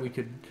fact that we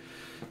could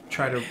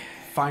try to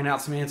find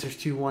out some answers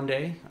to one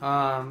day.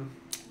 All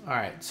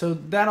right. So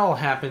that all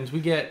happens.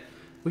 We get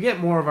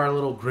more of our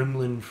little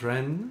gremlin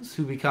friends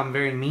who become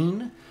very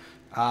mean.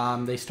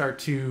 They start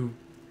to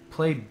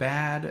play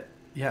bad.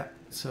 Yeah.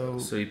 So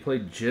he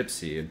played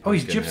Gypsy in Pumpkinhead. Oh,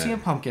 he's Gypsy in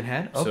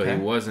Pumpkinhead. Okay. So he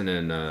wasn't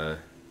in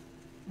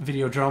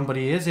Videodrome, but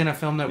he is in a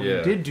film that we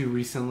did do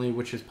recently,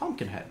 which is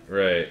Pumpkinhead.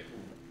 Right.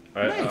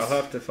 Nice. I'll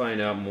have to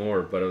find out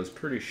more, but I was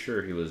pretty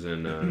sure he was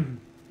in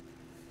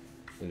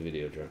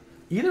Videodrome.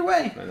 Either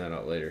way, Find that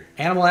out later.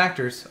 animal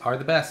actors are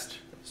the best.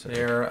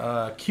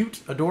 They're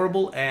cute,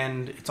 adorable,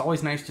 and it's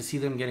always nice to see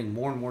them getting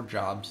more and more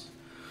jobs.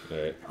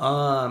 Right.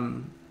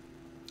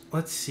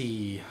 Let's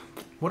see.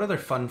 What other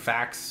fun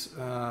facts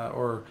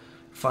or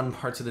fun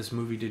parts of this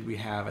movie did we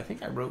have? I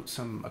think I wrote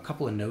a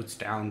couple of notes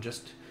down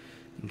just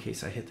in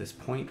case I hit this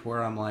point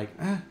where I'm like,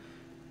 I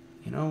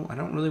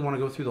don't really want to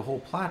go through the whole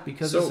plot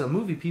because it's a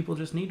movie people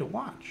just need to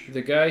watch.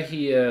 The guy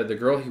the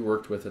girl he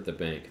worked with at the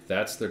bank,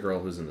 that's the girl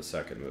who's in the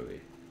second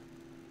movie.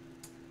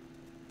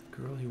 The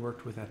girl he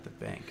worked with at the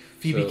bank.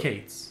 Phoebe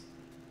Cates.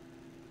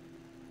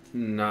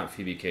 Not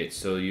Phoebe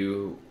Cates.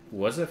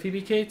 Was it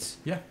Phoebe Cates?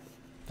 Yeah.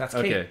 That's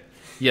Kate. Okay.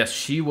 Yes,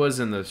 she's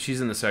in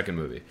the second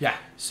movie. Yeah.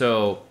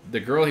 So the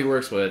girl he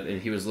works with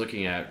and he was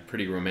looking at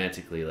pretty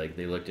romantically, like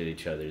they looked at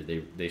each other,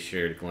 they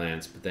shared a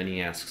glance, but then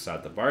he asks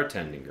out the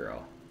bartending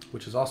girl.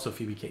 Which is also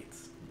Phoebe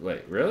Cates.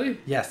 Wait, really?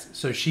 Yes.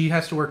 So she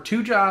has to work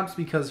 2 jobs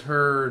because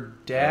her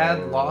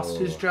dad lost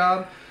his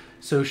job.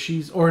 So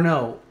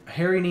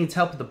Harry needs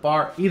help at the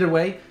bar. Either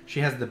way,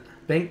 she has the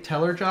bank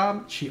teller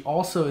job. She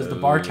also is the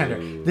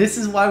bartender. This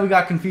is why we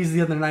got confused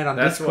the other night on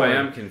Discord. That's why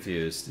I'm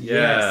confused. Yeah.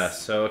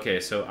 Yes. So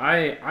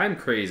I'm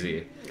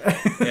crazy.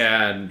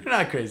 And You're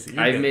not crazy.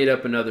 I made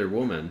up another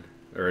woman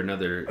or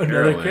another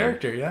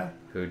character, yeah.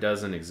 Who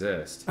doesn't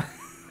exist.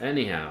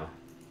 Anyhow.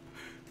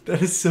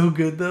 That is so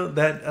good though.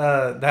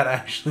 That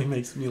actually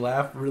makes me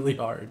laugh really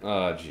hard.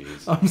 Oh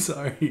jeez. I'm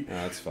sorry. No,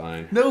 that's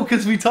fine. No,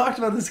 because we talked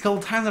about this a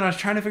couple times and I was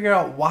trying to figure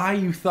out why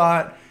you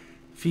thought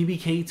Phoebe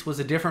Cates was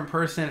a different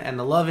person and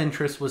the love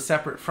interest was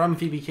separate from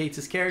Phoebe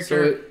Cates'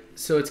 character.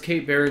 So it's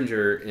Kate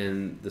Berenger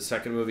in the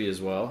second movie as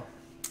well?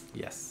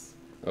 Yes.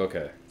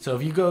 Okay. So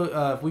if we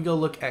go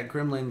look at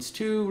Gremlins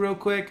 2 real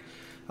quick,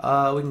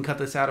 we can cut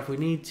this out if we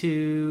need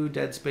to.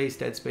 Dead Space,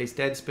 Dead Space,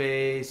 Dead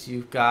Space.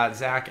 You've got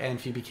Zach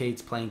and Phoebe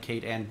Cates playing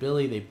Kate and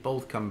Billy. They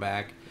both come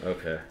back.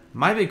 Okay.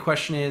 My big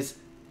question is,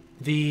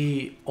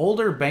 the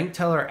older bank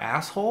teller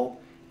asshole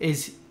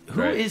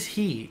who is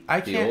he?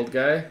 The old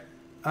guy?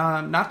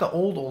 Not the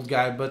old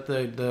guy, but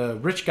the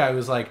rich guy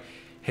was like,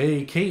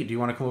 "Hey, Kate, do you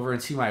want to come over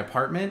and see my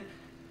apartment?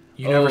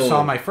 You never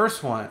saw my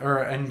first one,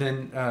 and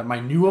then my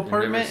new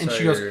apartment." And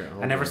she goes,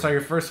 "I never saw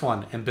your first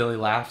one." And Billy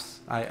laughs.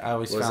 I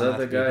always found that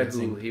the to be a guy good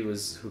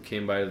scene. who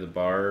came by the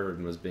bar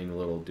and was being a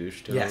little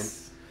douche to him?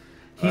 Yes.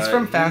 He's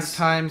from Fast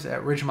Times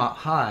at Ridgemont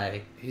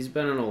High. He's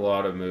been in a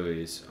lot of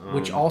movies.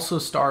 Which also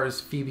stars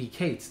Phoebe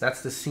Cates.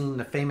 That's the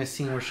famous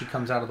scene where she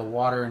comes out of the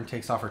water and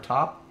takes off her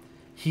top.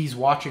 He's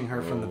watching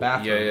her from the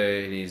bathroom.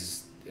 Yeah,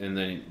 and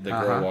then the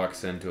girl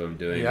walks into him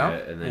doing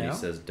it, and then he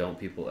says, "Don't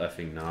people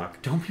effing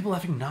knock." Don't people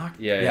effing knock?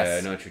 Yeah,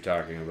 I know what you're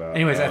talking about.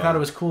 Anyways, I thought it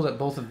was cool that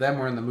both of them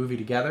were in the movie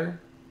together,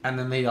 and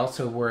then they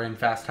also were in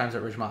Fast Times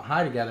at Ridgemont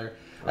High together.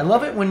 I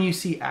love it when you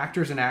see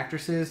actors and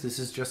actresses. This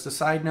is just a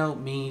side note,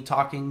 me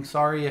talking.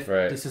 Sorry if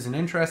this isn't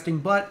interesting,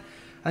 but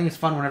I think it's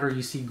fun whenever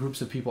you see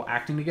groups of people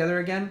acting together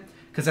again,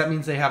 because that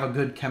means they have a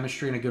good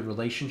chemistry and a good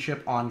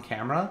relationship on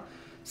camera.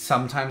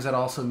 Sometimes that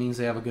also means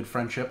they have a good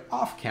friendship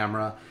off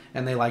camera,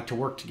 and they like to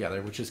work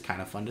together, which is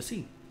kind of fun to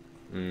see.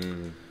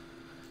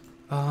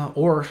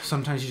 Or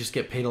sometimes you just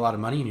get paid a lot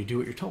of money and you do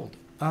what you're told.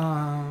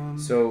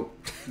 So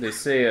they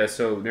say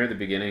near the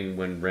beginning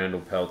when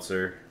Randall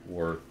Peltzer,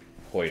 or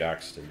Hoyt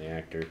Axton, the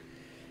actor,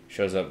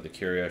 shows up at the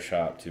curio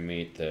shop to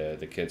meet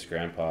the kid's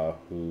grandpa,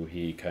 who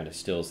he kind of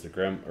steals the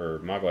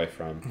Mogwai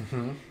from.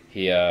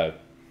 Mm-hmm.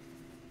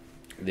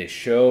 They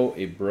show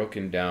a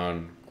broken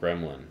down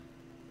Gremlin.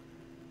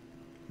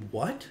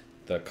 What?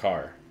 The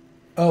car.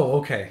 Oh,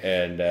 okay.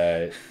 And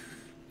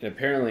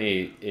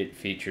apparently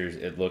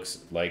it looks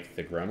like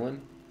the Gremlin.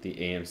 The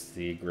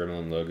AMC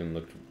Gremlin Logan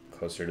looked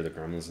closer to the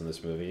Gremlins in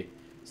this movie.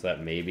 So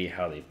that may be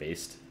how they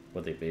based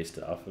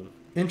it off of.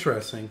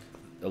 Interesting.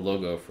 A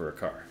logo for a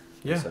car,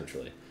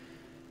 essentially.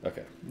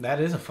 Okay. That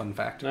is a fun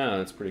fact. No,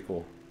 that's pretty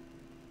cool.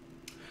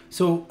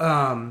 So,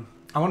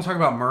 I want to talk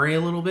about Murray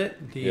a little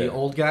bit, the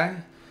old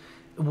guy.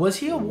 Was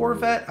he a war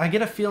vet? I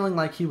get a feeling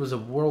like he was a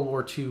World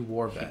War II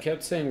war vet. He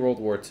kept saying World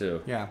War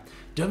II. Yeah.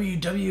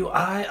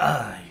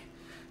 WWII.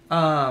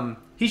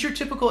 He's your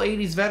typical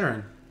 80s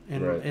veteran,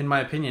 in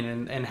my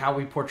opinion, and how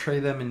we portray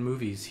them in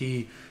movies.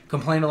 He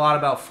complained a lot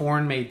about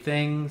foreign-made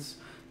things.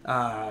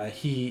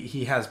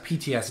 He has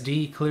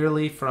PTSD,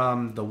 clearly,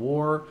 from the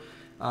war.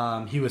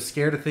 He was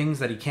scared of things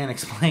that he can't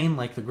explain,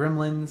 like the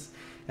Gremlins.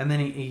 And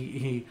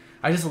then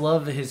I just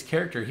love his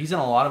character. He's in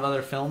a lot of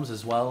other films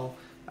as well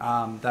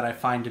that I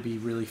find to be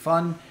really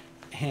fun.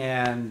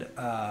 And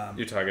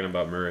you're talking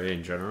about Murray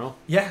in general?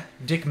 Yeah,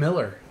 Dick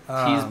Miller.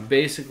 He's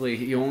basically,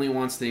 he only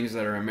wants things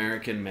that are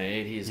American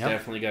made. He's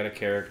definitely got a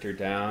character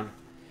down.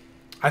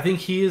 I think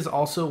he is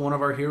also one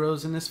of our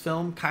heroes in this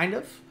film, kind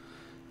of.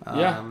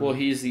 Yeah, well,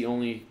 he's the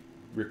only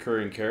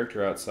recurring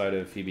character outside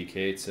of Phoebe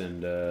Cates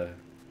and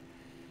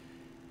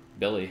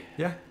Billy.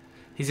 Yeah.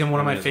 He's in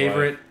one of my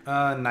favorite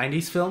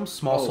 90s films,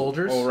 Small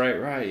Soldiers. Oh,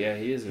 right. Yeah,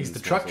 he is. He's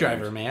the truck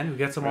driver, man, who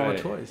gets them all the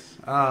toys.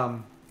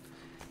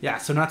 Yeah,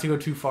 so not to go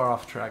too far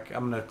off track,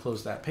 I'm going to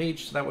close that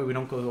page so that way we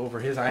don't go over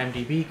his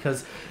IMDb,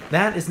 because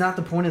that is not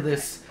the point of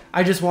this.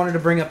 I just wanted to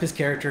bring up his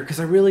character because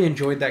I really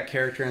enjoyed that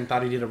character and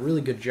thought he did a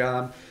really good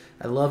job.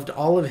 I loved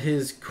all of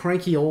his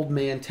cranky old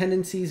man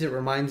tendencies. It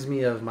reminds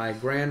me of my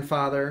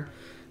grandfather.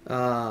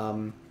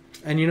 And,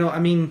 you know, I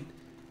mean,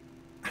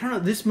 I don't know,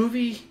 this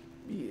movie,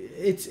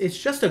 it's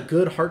just a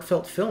good,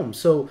 heartfelt film.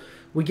 So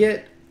we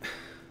get...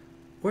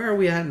 Where are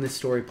we at in this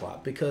story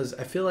plot? Because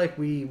I feel like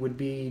we would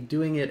be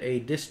doing it a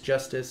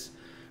disjustice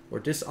or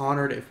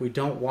dishonored if we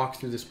don't walk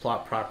through this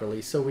plot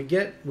properly. So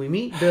we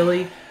meet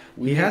Billy.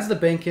 He has the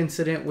bank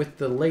incident with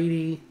the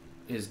lady.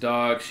 His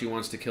dog. She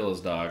wants to kill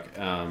his dog.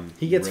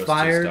 He gets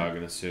fired. His dog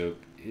in a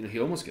soup. He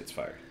almost gets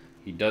fired.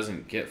 He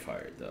doesn't get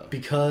fired though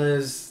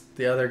because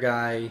the other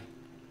guy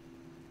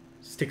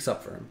sticks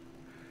up for him.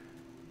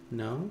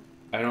 No.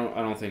 I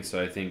don't think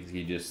so. I think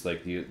he just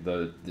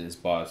his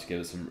boss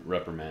gives him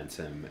reprimands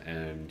him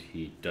and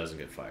he doesn't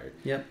get fired.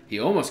 Yep. He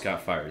almost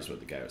got fired is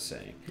what the guy was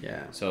saying.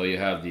 Yeah. So you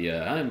have the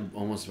I'm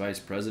almost vice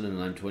president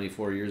and I'm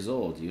 24 years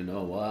old. Do you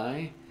know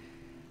why?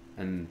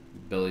 And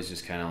Billy's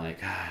just kind of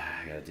like,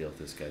 I gotta deal with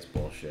this guy's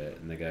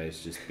bullshit, and the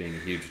guy's just being a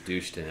huge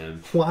douche to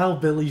him. While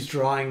Billy's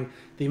drawing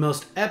the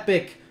most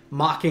epic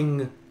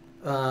mocking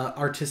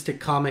artistic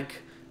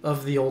comic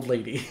of the old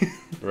lady.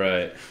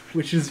 Right.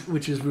 Which is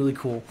really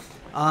cool.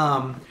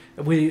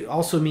 We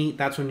also meet,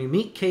 that's when you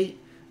meet Kate.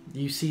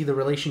 You see the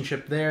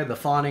relationship there, the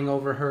fawning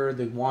over her,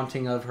 the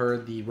wanting of her,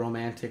 the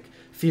romantic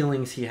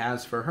feelings he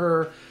has for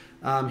her.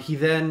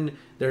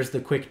 There's the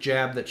quick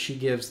jab that she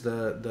gives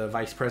the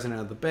vice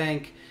president of the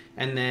bank,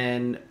 and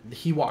then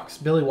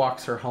Billy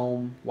walks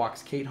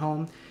Kate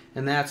home,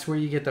 and that's where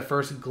you get the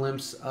first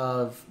glimpse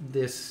of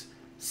this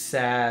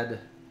sad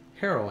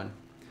heroine.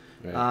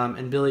 Right.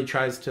 And Billy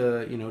tries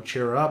to,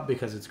 cheer her up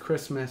because it's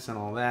Christmas and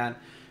all that.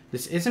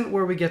 This isn't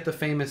where we get the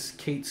famous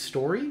Kate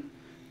story,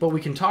 but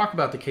we can talk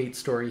about the Kate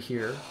story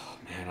here. Oh,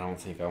 man, I don't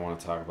think I want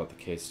to talk about the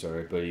Kate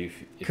story, but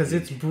because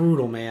it's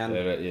brutal, man.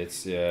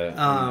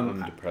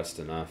 I'm depressed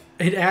enough.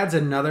 It adds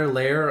another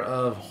layer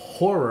of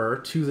horror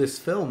to this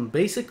film.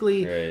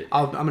 Basically, right.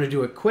 I'm going to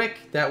do it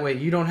quick. That way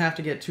you don't have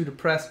to get too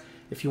depressed.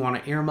 If you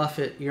want to earmuff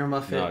it.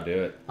 No,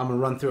 do it. I'm going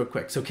to run through it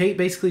quick. So Kate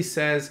basically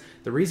says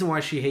the reason why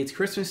she hates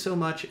Christmas so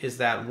much is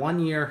that one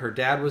year her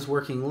dad was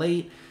working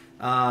late,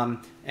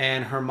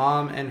 and her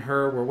mom and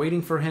her were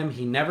waiting for him.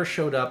 He never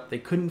showed up. They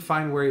couldn't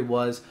find where he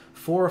was.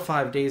 4 or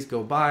 5 days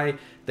go by.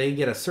 They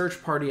get a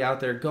search party out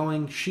there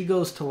going. She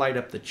goes to light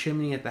up the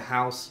chimney at the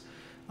house.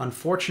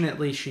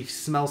 Unfortunately, she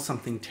smells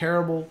something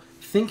terrible.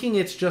 Thinking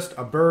it's just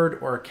a bird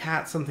or a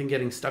cat, something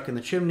getting stuck in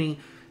the chimney,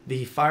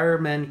 the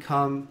firemen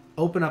come,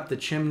 open up the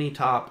chimney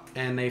top,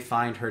 and they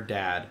find her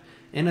dad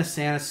in a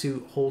Santa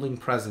suit holding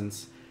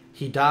presents.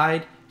 He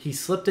died. He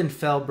slipped and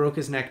fell, broke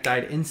his neck,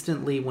 died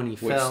instantly when he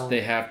fell. Which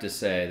they have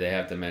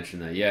to mention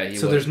that. Yeah.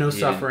 So there's no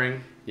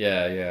suffering.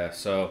 Yeah.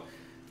 So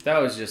that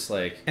was just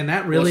like... And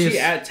that really she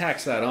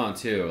tacks that on,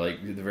 too. Like,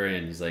 at the very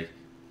end, he's like,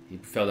 he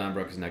fell down,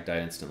 broke his neck,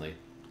 died instantly.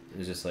 It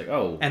was just like,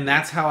 oh. And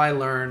that's how I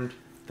learned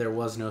there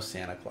was no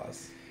Santa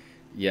Claus.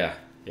 Yeah.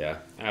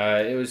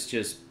 It was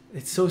just...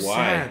 It's so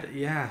sad,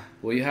 yeah.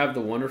 Well, you have The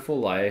Wonderful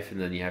Life,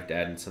 and then you have to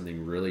add in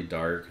something really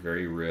dark,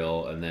 very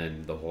real, and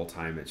then the whole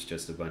time it's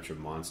just a bunch of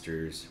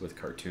monsters with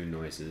cartoon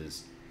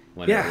noises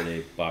whenever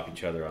they bop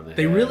each other on the head.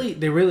 They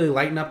really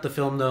lighten up the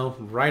film, though,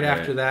 right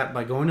after that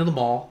by going to the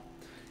mall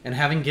and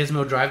having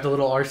Gizmo drive the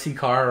little RC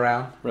car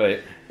around.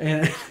 Right.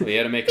 And we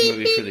had to make a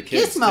movie for the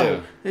kids,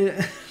 Gizmo.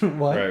 too.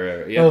 What?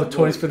 Right. Yeah. Oh,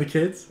 toys for the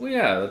kids? Well,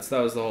 yeah, that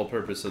was the whole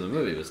purpose of the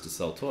movie, was to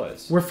sell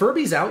toys. Were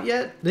Furbies out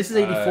yet? This is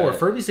 84.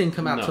 Furbies didn't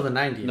come out till the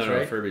 90s, no,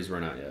 right? No, Furbies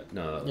were not yet.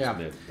 No, that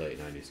was late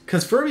 90s.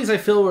 Because Furbies, I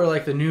feel, were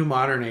like the new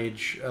modern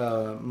age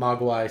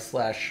Mogwai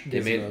 /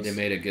 Gizmos. They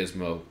made a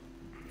Gizmo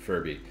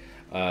Furby.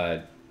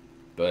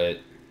 But...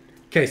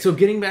 Okay, so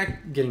getting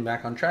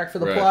back on track for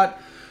the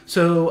plot.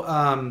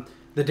 So,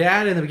 the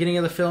dad in the beginning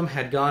of the film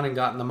had gone and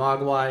gotten the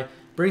Mogwai,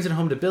 brings it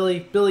home to Billy.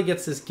 Billy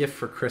gets this gift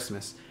for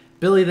Christmas.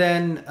 Billy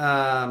then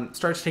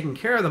starts taking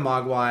care of the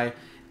Mogwai,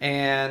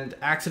 and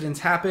accidents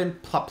happen.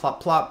 Plop,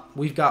 plop, plop.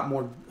 We've got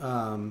more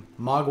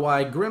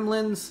Mogwai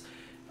gremlins,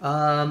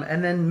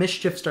 and then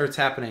mischief starts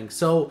happening.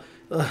 So,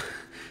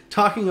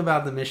 talking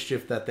about the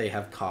mischief that they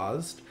have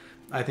caused,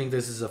 I think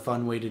this is a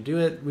fun way to do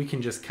it. We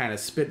can just kind of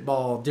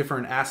spitball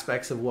different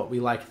aspects of what we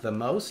like the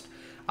most.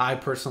 I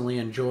personally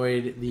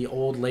enjoyed the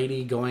old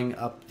lady going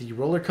up the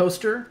roller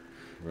coaster,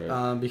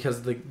 right.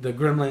 Because the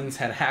gremlins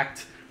had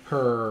hacked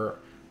her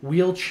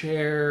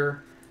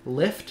wheelchair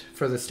lift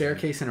for the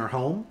staircase in her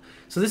home.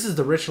 So this is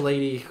the rich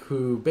lady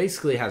who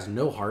basically has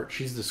no heart.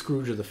 She's the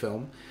Scrooge of the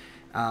film,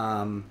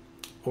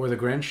 or the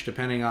Grinch,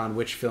 depending on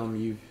which film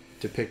you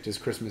depict as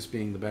Christmas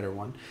being the better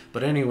one.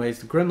 But anyways,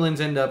 the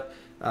gremlins end up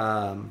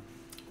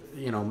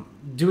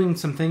doing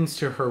some things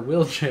to her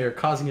wheelchair,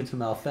 causing it to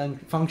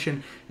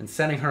malfunction and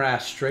sending her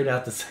ass straight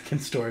out the second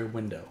story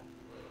window.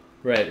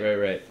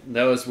 Right.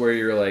 That was where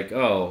you're like,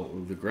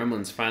 oh, the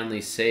gremlins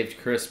finally saved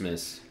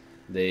Christmas.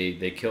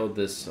 They killed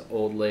this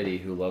old lady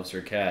who loves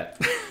her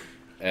cat.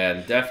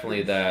 And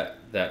definitely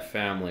that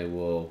family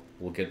will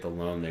get the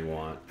loan they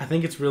want. I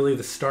think it's really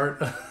the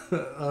start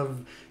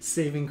of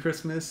saving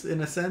Christmas in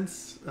a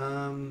sense.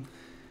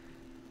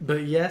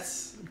 But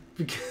yes,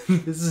 because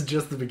this is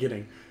just the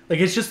beginning. Like,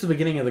 it's just the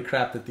beginning of the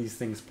crap that these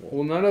things pull.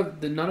 Well,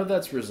 none of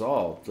that's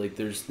resolved. Like,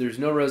 there's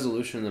no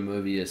resolution in the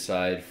movie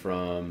aside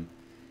from,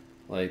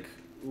 like,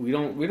 we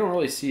don't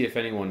really see if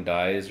anyone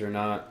dies or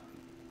not.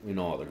 We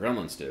know all the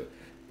gremlins do,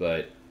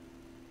 but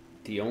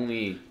the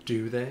only...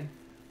 Do they?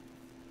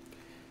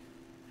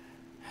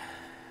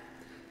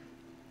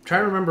 Try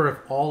to remember if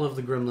all of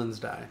the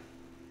gremlins die.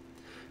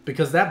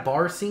 Because that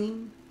bar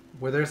scene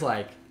where there's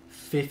like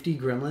 50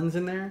 gremlins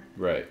in there.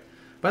 Right.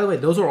 By the way,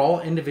 those are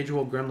all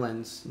individual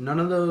gremlins. None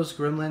of those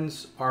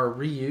gremlins are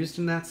reused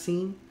in that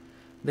scene.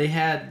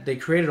 They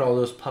created all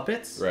those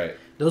puppets. Right.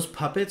 Those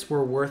puppets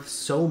were worth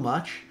so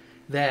much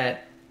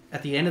that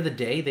at the end of the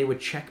day, they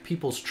would check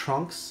people's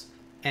trunks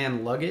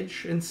and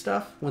luggage and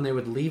stuff when they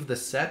would leave the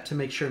set to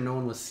make sure no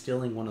one was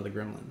stealing one of the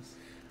gremlins.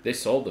 They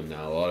sold them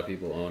now. A lot of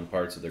people own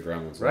parts of the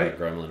Gremlins. Right. A lot of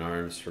Gremlin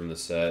arms from the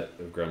set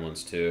of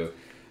Gremlins 2.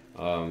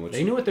 Which,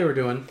 they knew what they were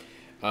doing.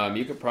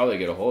 You could probably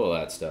get a hold of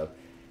that stuff.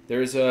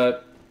 There's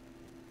a...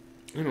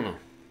 I don't know.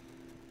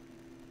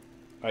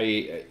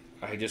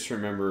 I just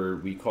remember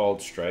we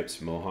called Stripes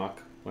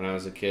Mohawk when I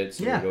was a kid,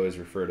 so we'd always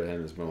refer to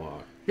him as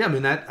Mohawk. Yeah, I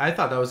mean, I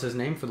thought that was his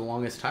name for the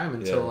longest time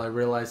until I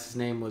realized his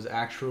name was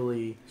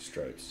actually...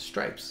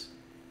 Stripes.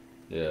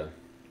 Yeah.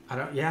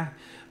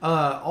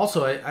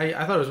 Also, I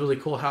thought it was really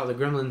cool how the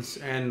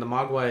Gremlins and the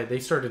Mogwai, they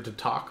started to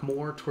talk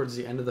more towards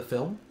the end of the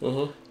film.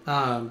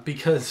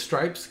 Because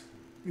Stripes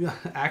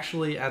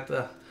actually at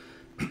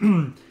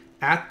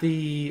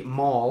the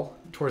mall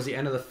towards the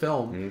end of the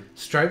film,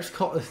 Stripes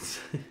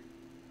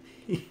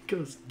he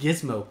goes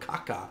Gizmo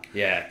Caca.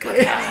 Yeah,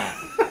 Caca.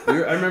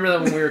 I remember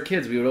that when we were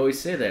kids, we would always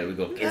say that. We'd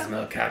go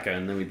Gizmo Caca,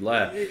 and then we'd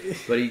laugh.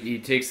 But he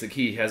takes the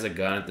key, he has a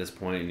gun at this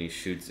point, and he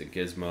shoots at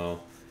Gizmo.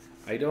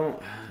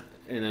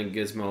 And then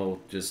Gizmo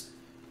just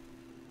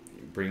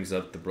brings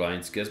up the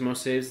blinds. Gizmo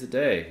saves the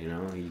day. You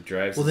know, he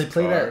drives. Well, his they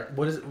play car. that.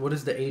 What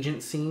is the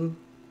agent scene?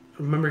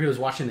 Remember, he was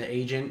watching the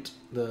agent,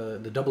 the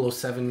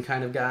 007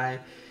 kind of guy,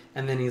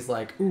 and then he's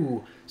like,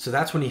 "Ooh!" So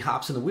that's when he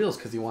hops in the wheels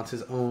because he wants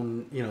his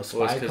own,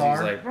 spy car.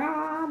 He's like,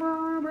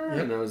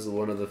 and that was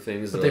one of the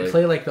things. But they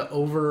play like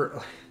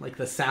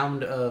the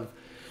sound of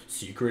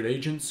secret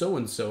agent so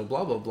and so,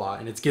 blah blah blah,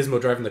 and it's Gizmo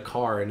driving the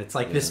car, and it's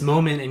like this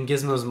moment in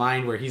Gizmo's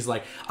mind where he's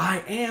like,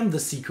 I am the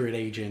secret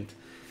agent.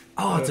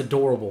 Oh, it's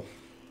adorable.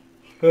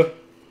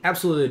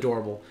 Absolutely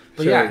adorable.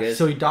 But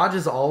so he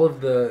dodges all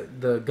of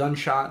the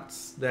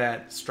gunshots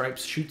that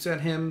Stripes shoots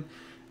at him,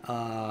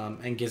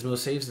 and Gizmo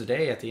saves the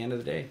day at the end of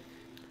the day.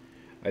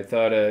 I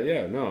thought,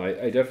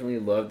 I definitely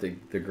loved the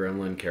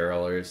Gremlin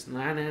carolers.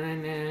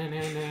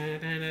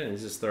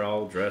 It's just they're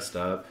all dressed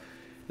up.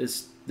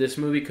 This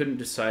movie couldn't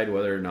decide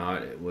whether or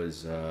not it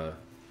was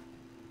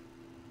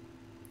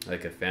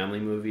like a family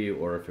movie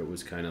or if it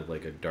was kind of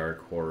like a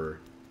dark horror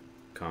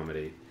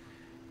comedy.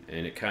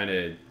 And it kind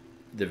of,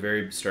 the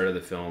very start of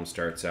the film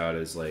starts out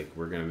as like,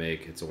 we're going to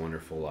make It's a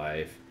Wonderful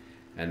Life.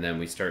 And then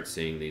we start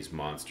seeing these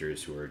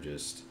monsters who are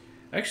just...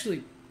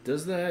 Actually,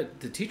 the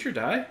teacher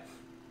die?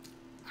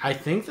 I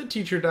think the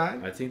teacher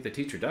died. I think the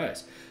teacher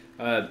dies.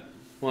 Well,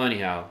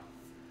 anyhow...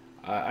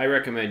 I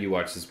recommend you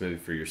watch this movie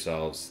for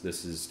yourselves.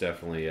 This is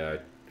definitely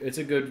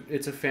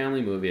it's a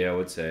family movie, I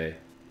would say.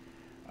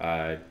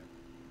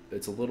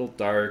 It's a little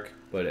dark,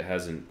 but I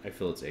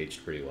feel it's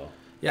aged pretty well.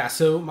 Yeah,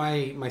 so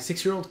my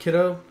 6-year-old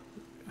kiddo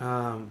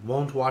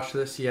won't watch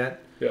this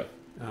yet. Yeah.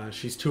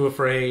 She's too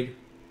afraid.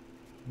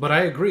 But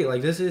I agree,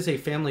 like, this is a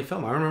family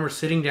film. I remember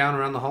sitting down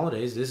around the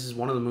holidays. This is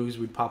one of the movies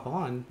we'd pop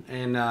on,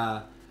 and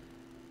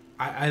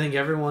I think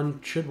everyone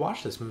should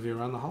watch this movie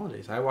around the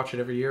holidays. I watch it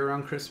every year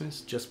around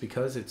Christmas just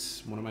because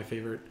it's one of my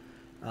favorite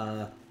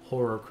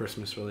horror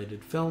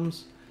Christmas-related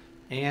films.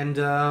 And,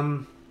 I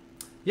mean,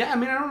 I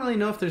don't really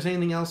know if there's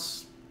anything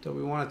else that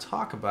we want to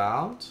talk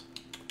about.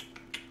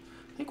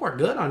 I think we're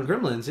good on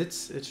Gremlins.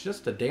 It's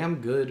just a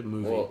damn good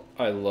movie. Well,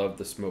 I love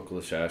the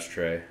smokeless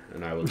ashtray,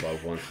 and I would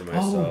love one for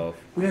myself.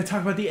 We gotta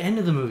talk about the end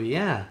of the movie,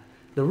 yeah.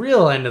 The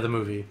real end of the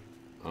movie.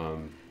 The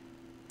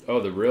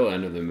real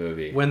end of the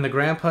movie. When the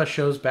grandpa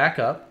shows back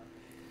up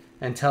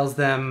and tells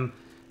them,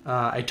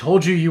 I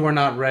told you you were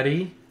not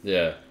ready.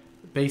 Yeah.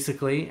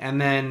 Basically.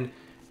 And then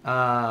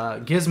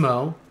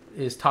Gizmo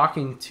is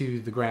talking to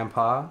the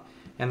grandpa,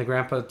 and the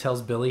grandpa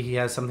tells Billy he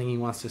has something he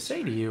wants to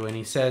say to you, and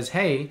he says,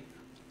 hey,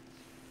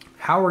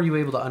 how are you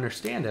able to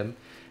understand him?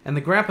 And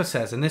the grandpa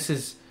says, and this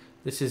is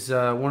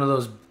one of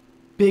those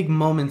big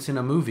moments in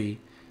a movie,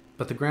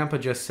 but the grandpa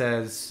just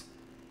says,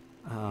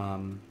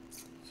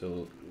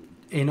 so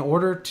in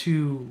order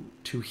to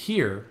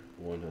hear,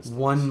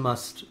 one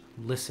must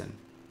listen.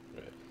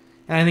 Right.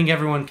 And I think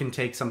everyone can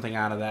take something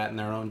out of that in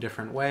their own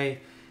different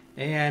way.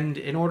 And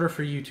in order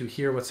for you to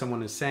hear what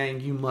someone is saying,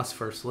 you must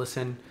first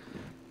listen.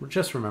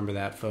 Just remember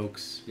that,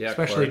 folks. Yeah,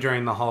 especially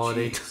during the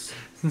holiday,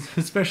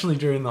 especially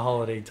during the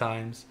holiday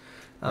times.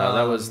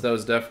 That was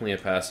definitely a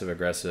passive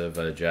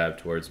aggressive jab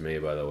towards me,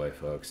 by the way,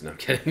 folks. No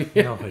kidding.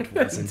 No, it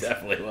wasn't. It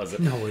definitely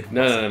wasn't. No, it wasn't.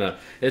 No.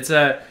 It's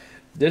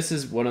this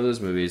is one of those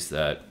movies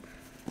that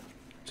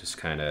just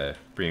kind of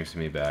brings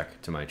me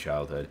back to my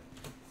childhood.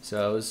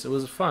 So it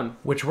was fun.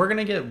 Which we're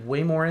gonna get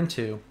way more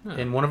into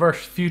in one of our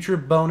future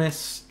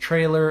bonus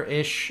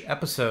trailer-ish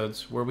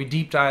episodes, where we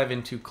deep dive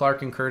into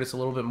Clark and Curtis a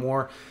little bit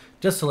more,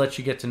 just to let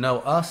you get to know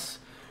us.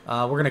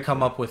 We're gonna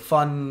come up with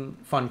fun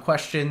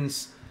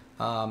questions.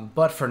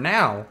 But for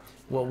now,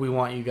 what we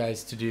want you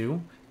guys to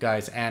do,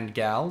 guys and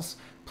gals,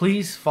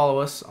 please follow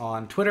us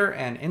on Twitter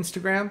and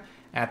Instagram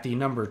at the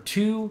number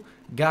 2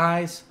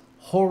 Guys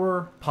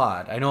Horror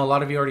Pod. I know a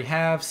lot of you already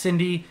have.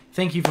 Cindy,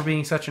 thank you for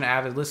being such an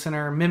avid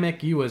listener.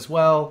 Mimic, you as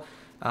well.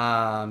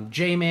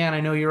 J-Man,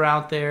 I know you're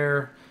out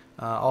there,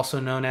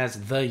 also known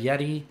as The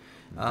Yeti.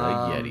 The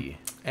Yeti.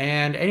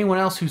 And anyone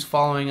else who's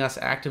following us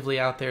actively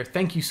out there,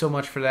 thank you so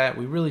much for that.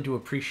 We really do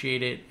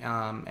appreciate it.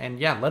 And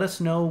yeah, let us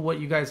know what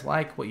you guys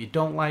like, what you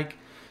don't like.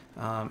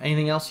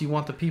 Anything else you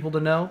want the people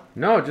to know?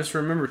 No, just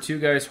remember 2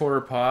 Guys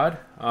Horror Pod.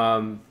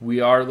 We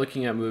are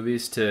looking at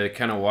movies to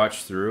kind of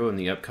watch through in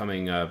the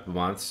upcoming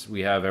months.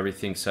 We have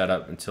everything set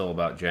up until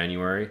about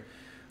January,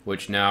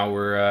 which now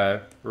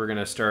we're going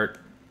to start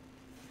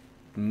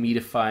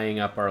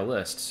meatifying up our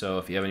list. So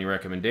if you have any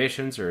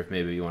recommendations, or if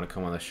maybe you want to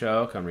come on the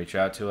show, come reach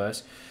out to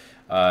us.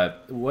 I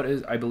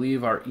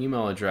believe our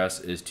email address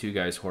is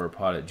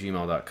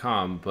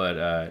 2guyshorrorpod@gmail.com,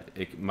 but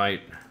it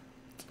might,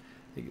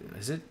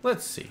 is it?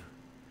 Let's see.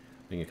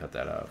 We can cut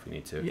that out if we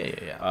need to.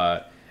 Yeah.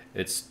 I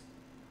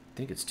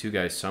think it's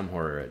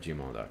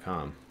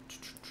 2guyssomehorror@gmail.com.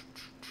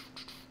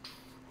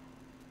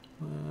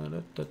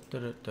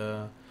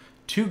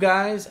 2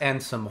 guys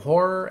and some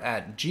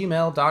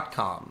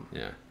horror@gmail.com.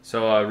 Yeah.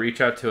 So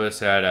reach out to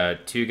us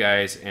at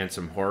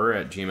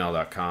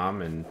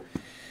 2guysandsomehorror@gmail.com, and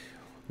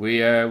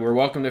we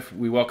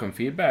welcome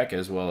feedback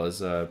as well as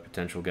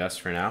potential guests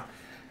for now.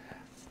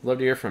 Love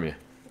to hear from you.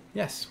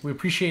 Yes, we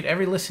appreciate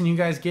every listen you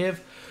guys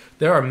give.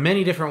 There are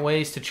many different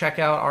ways to check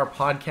out our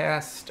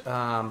podcast.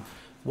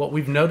 What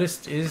we've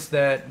noticed is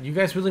that you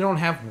guys really don't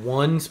have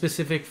one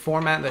specific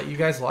format that you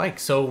guys like.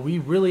 So we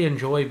really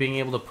enjoy being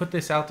able to put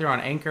this out there on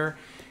Anchor.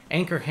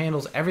 Anchor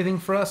handles everything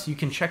for us. You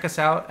can check us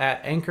out at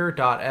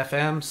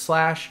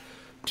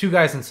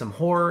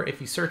anchor.fm/2guysandsomehorror.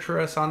 If you search for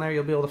us on there,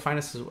 you'll be able to find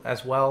us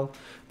as well.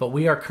 But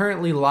we are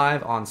currently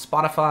live on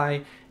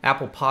Spotify,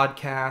 Apple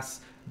Podcasts,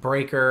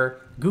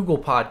 Breaker, Google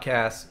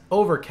Podcasts,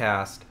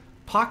 Overcast,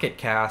 Pocket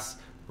Casts,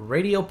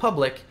 Radio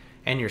Public,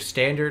 and your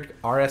standard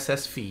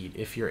RSS feed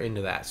if you're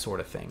into that sort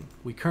of thing.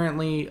 We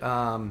currently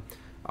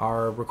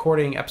are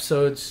recording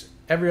episodes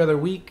every other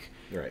week,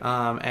 right.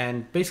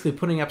 And basically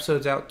putting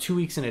episodes out 2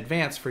 weeks in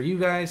advance for you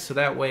guys, so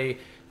that way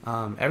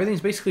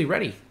everything's basically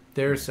ready.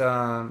 There's we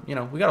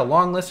got a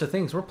long list of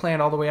things. We're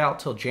planned all the way out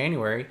till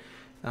January,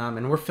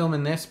 and we're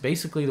filming this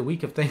basically the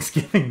week of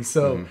Thanksgiving.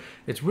 So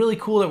it's really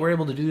cool that we're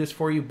able to do this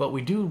for you, but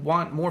we do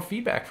want more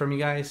feedback from you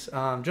guys,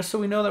 just so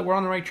we know that we're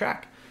on the right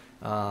track.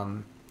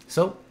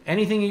 So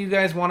anything you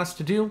guys want us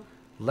to do,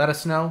 let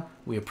us know.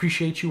 We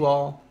appreciate you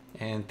all,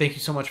 and thank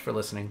you so much for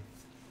listening.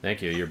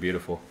 Thank you. You're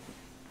beautiful.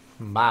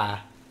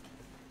 Bye.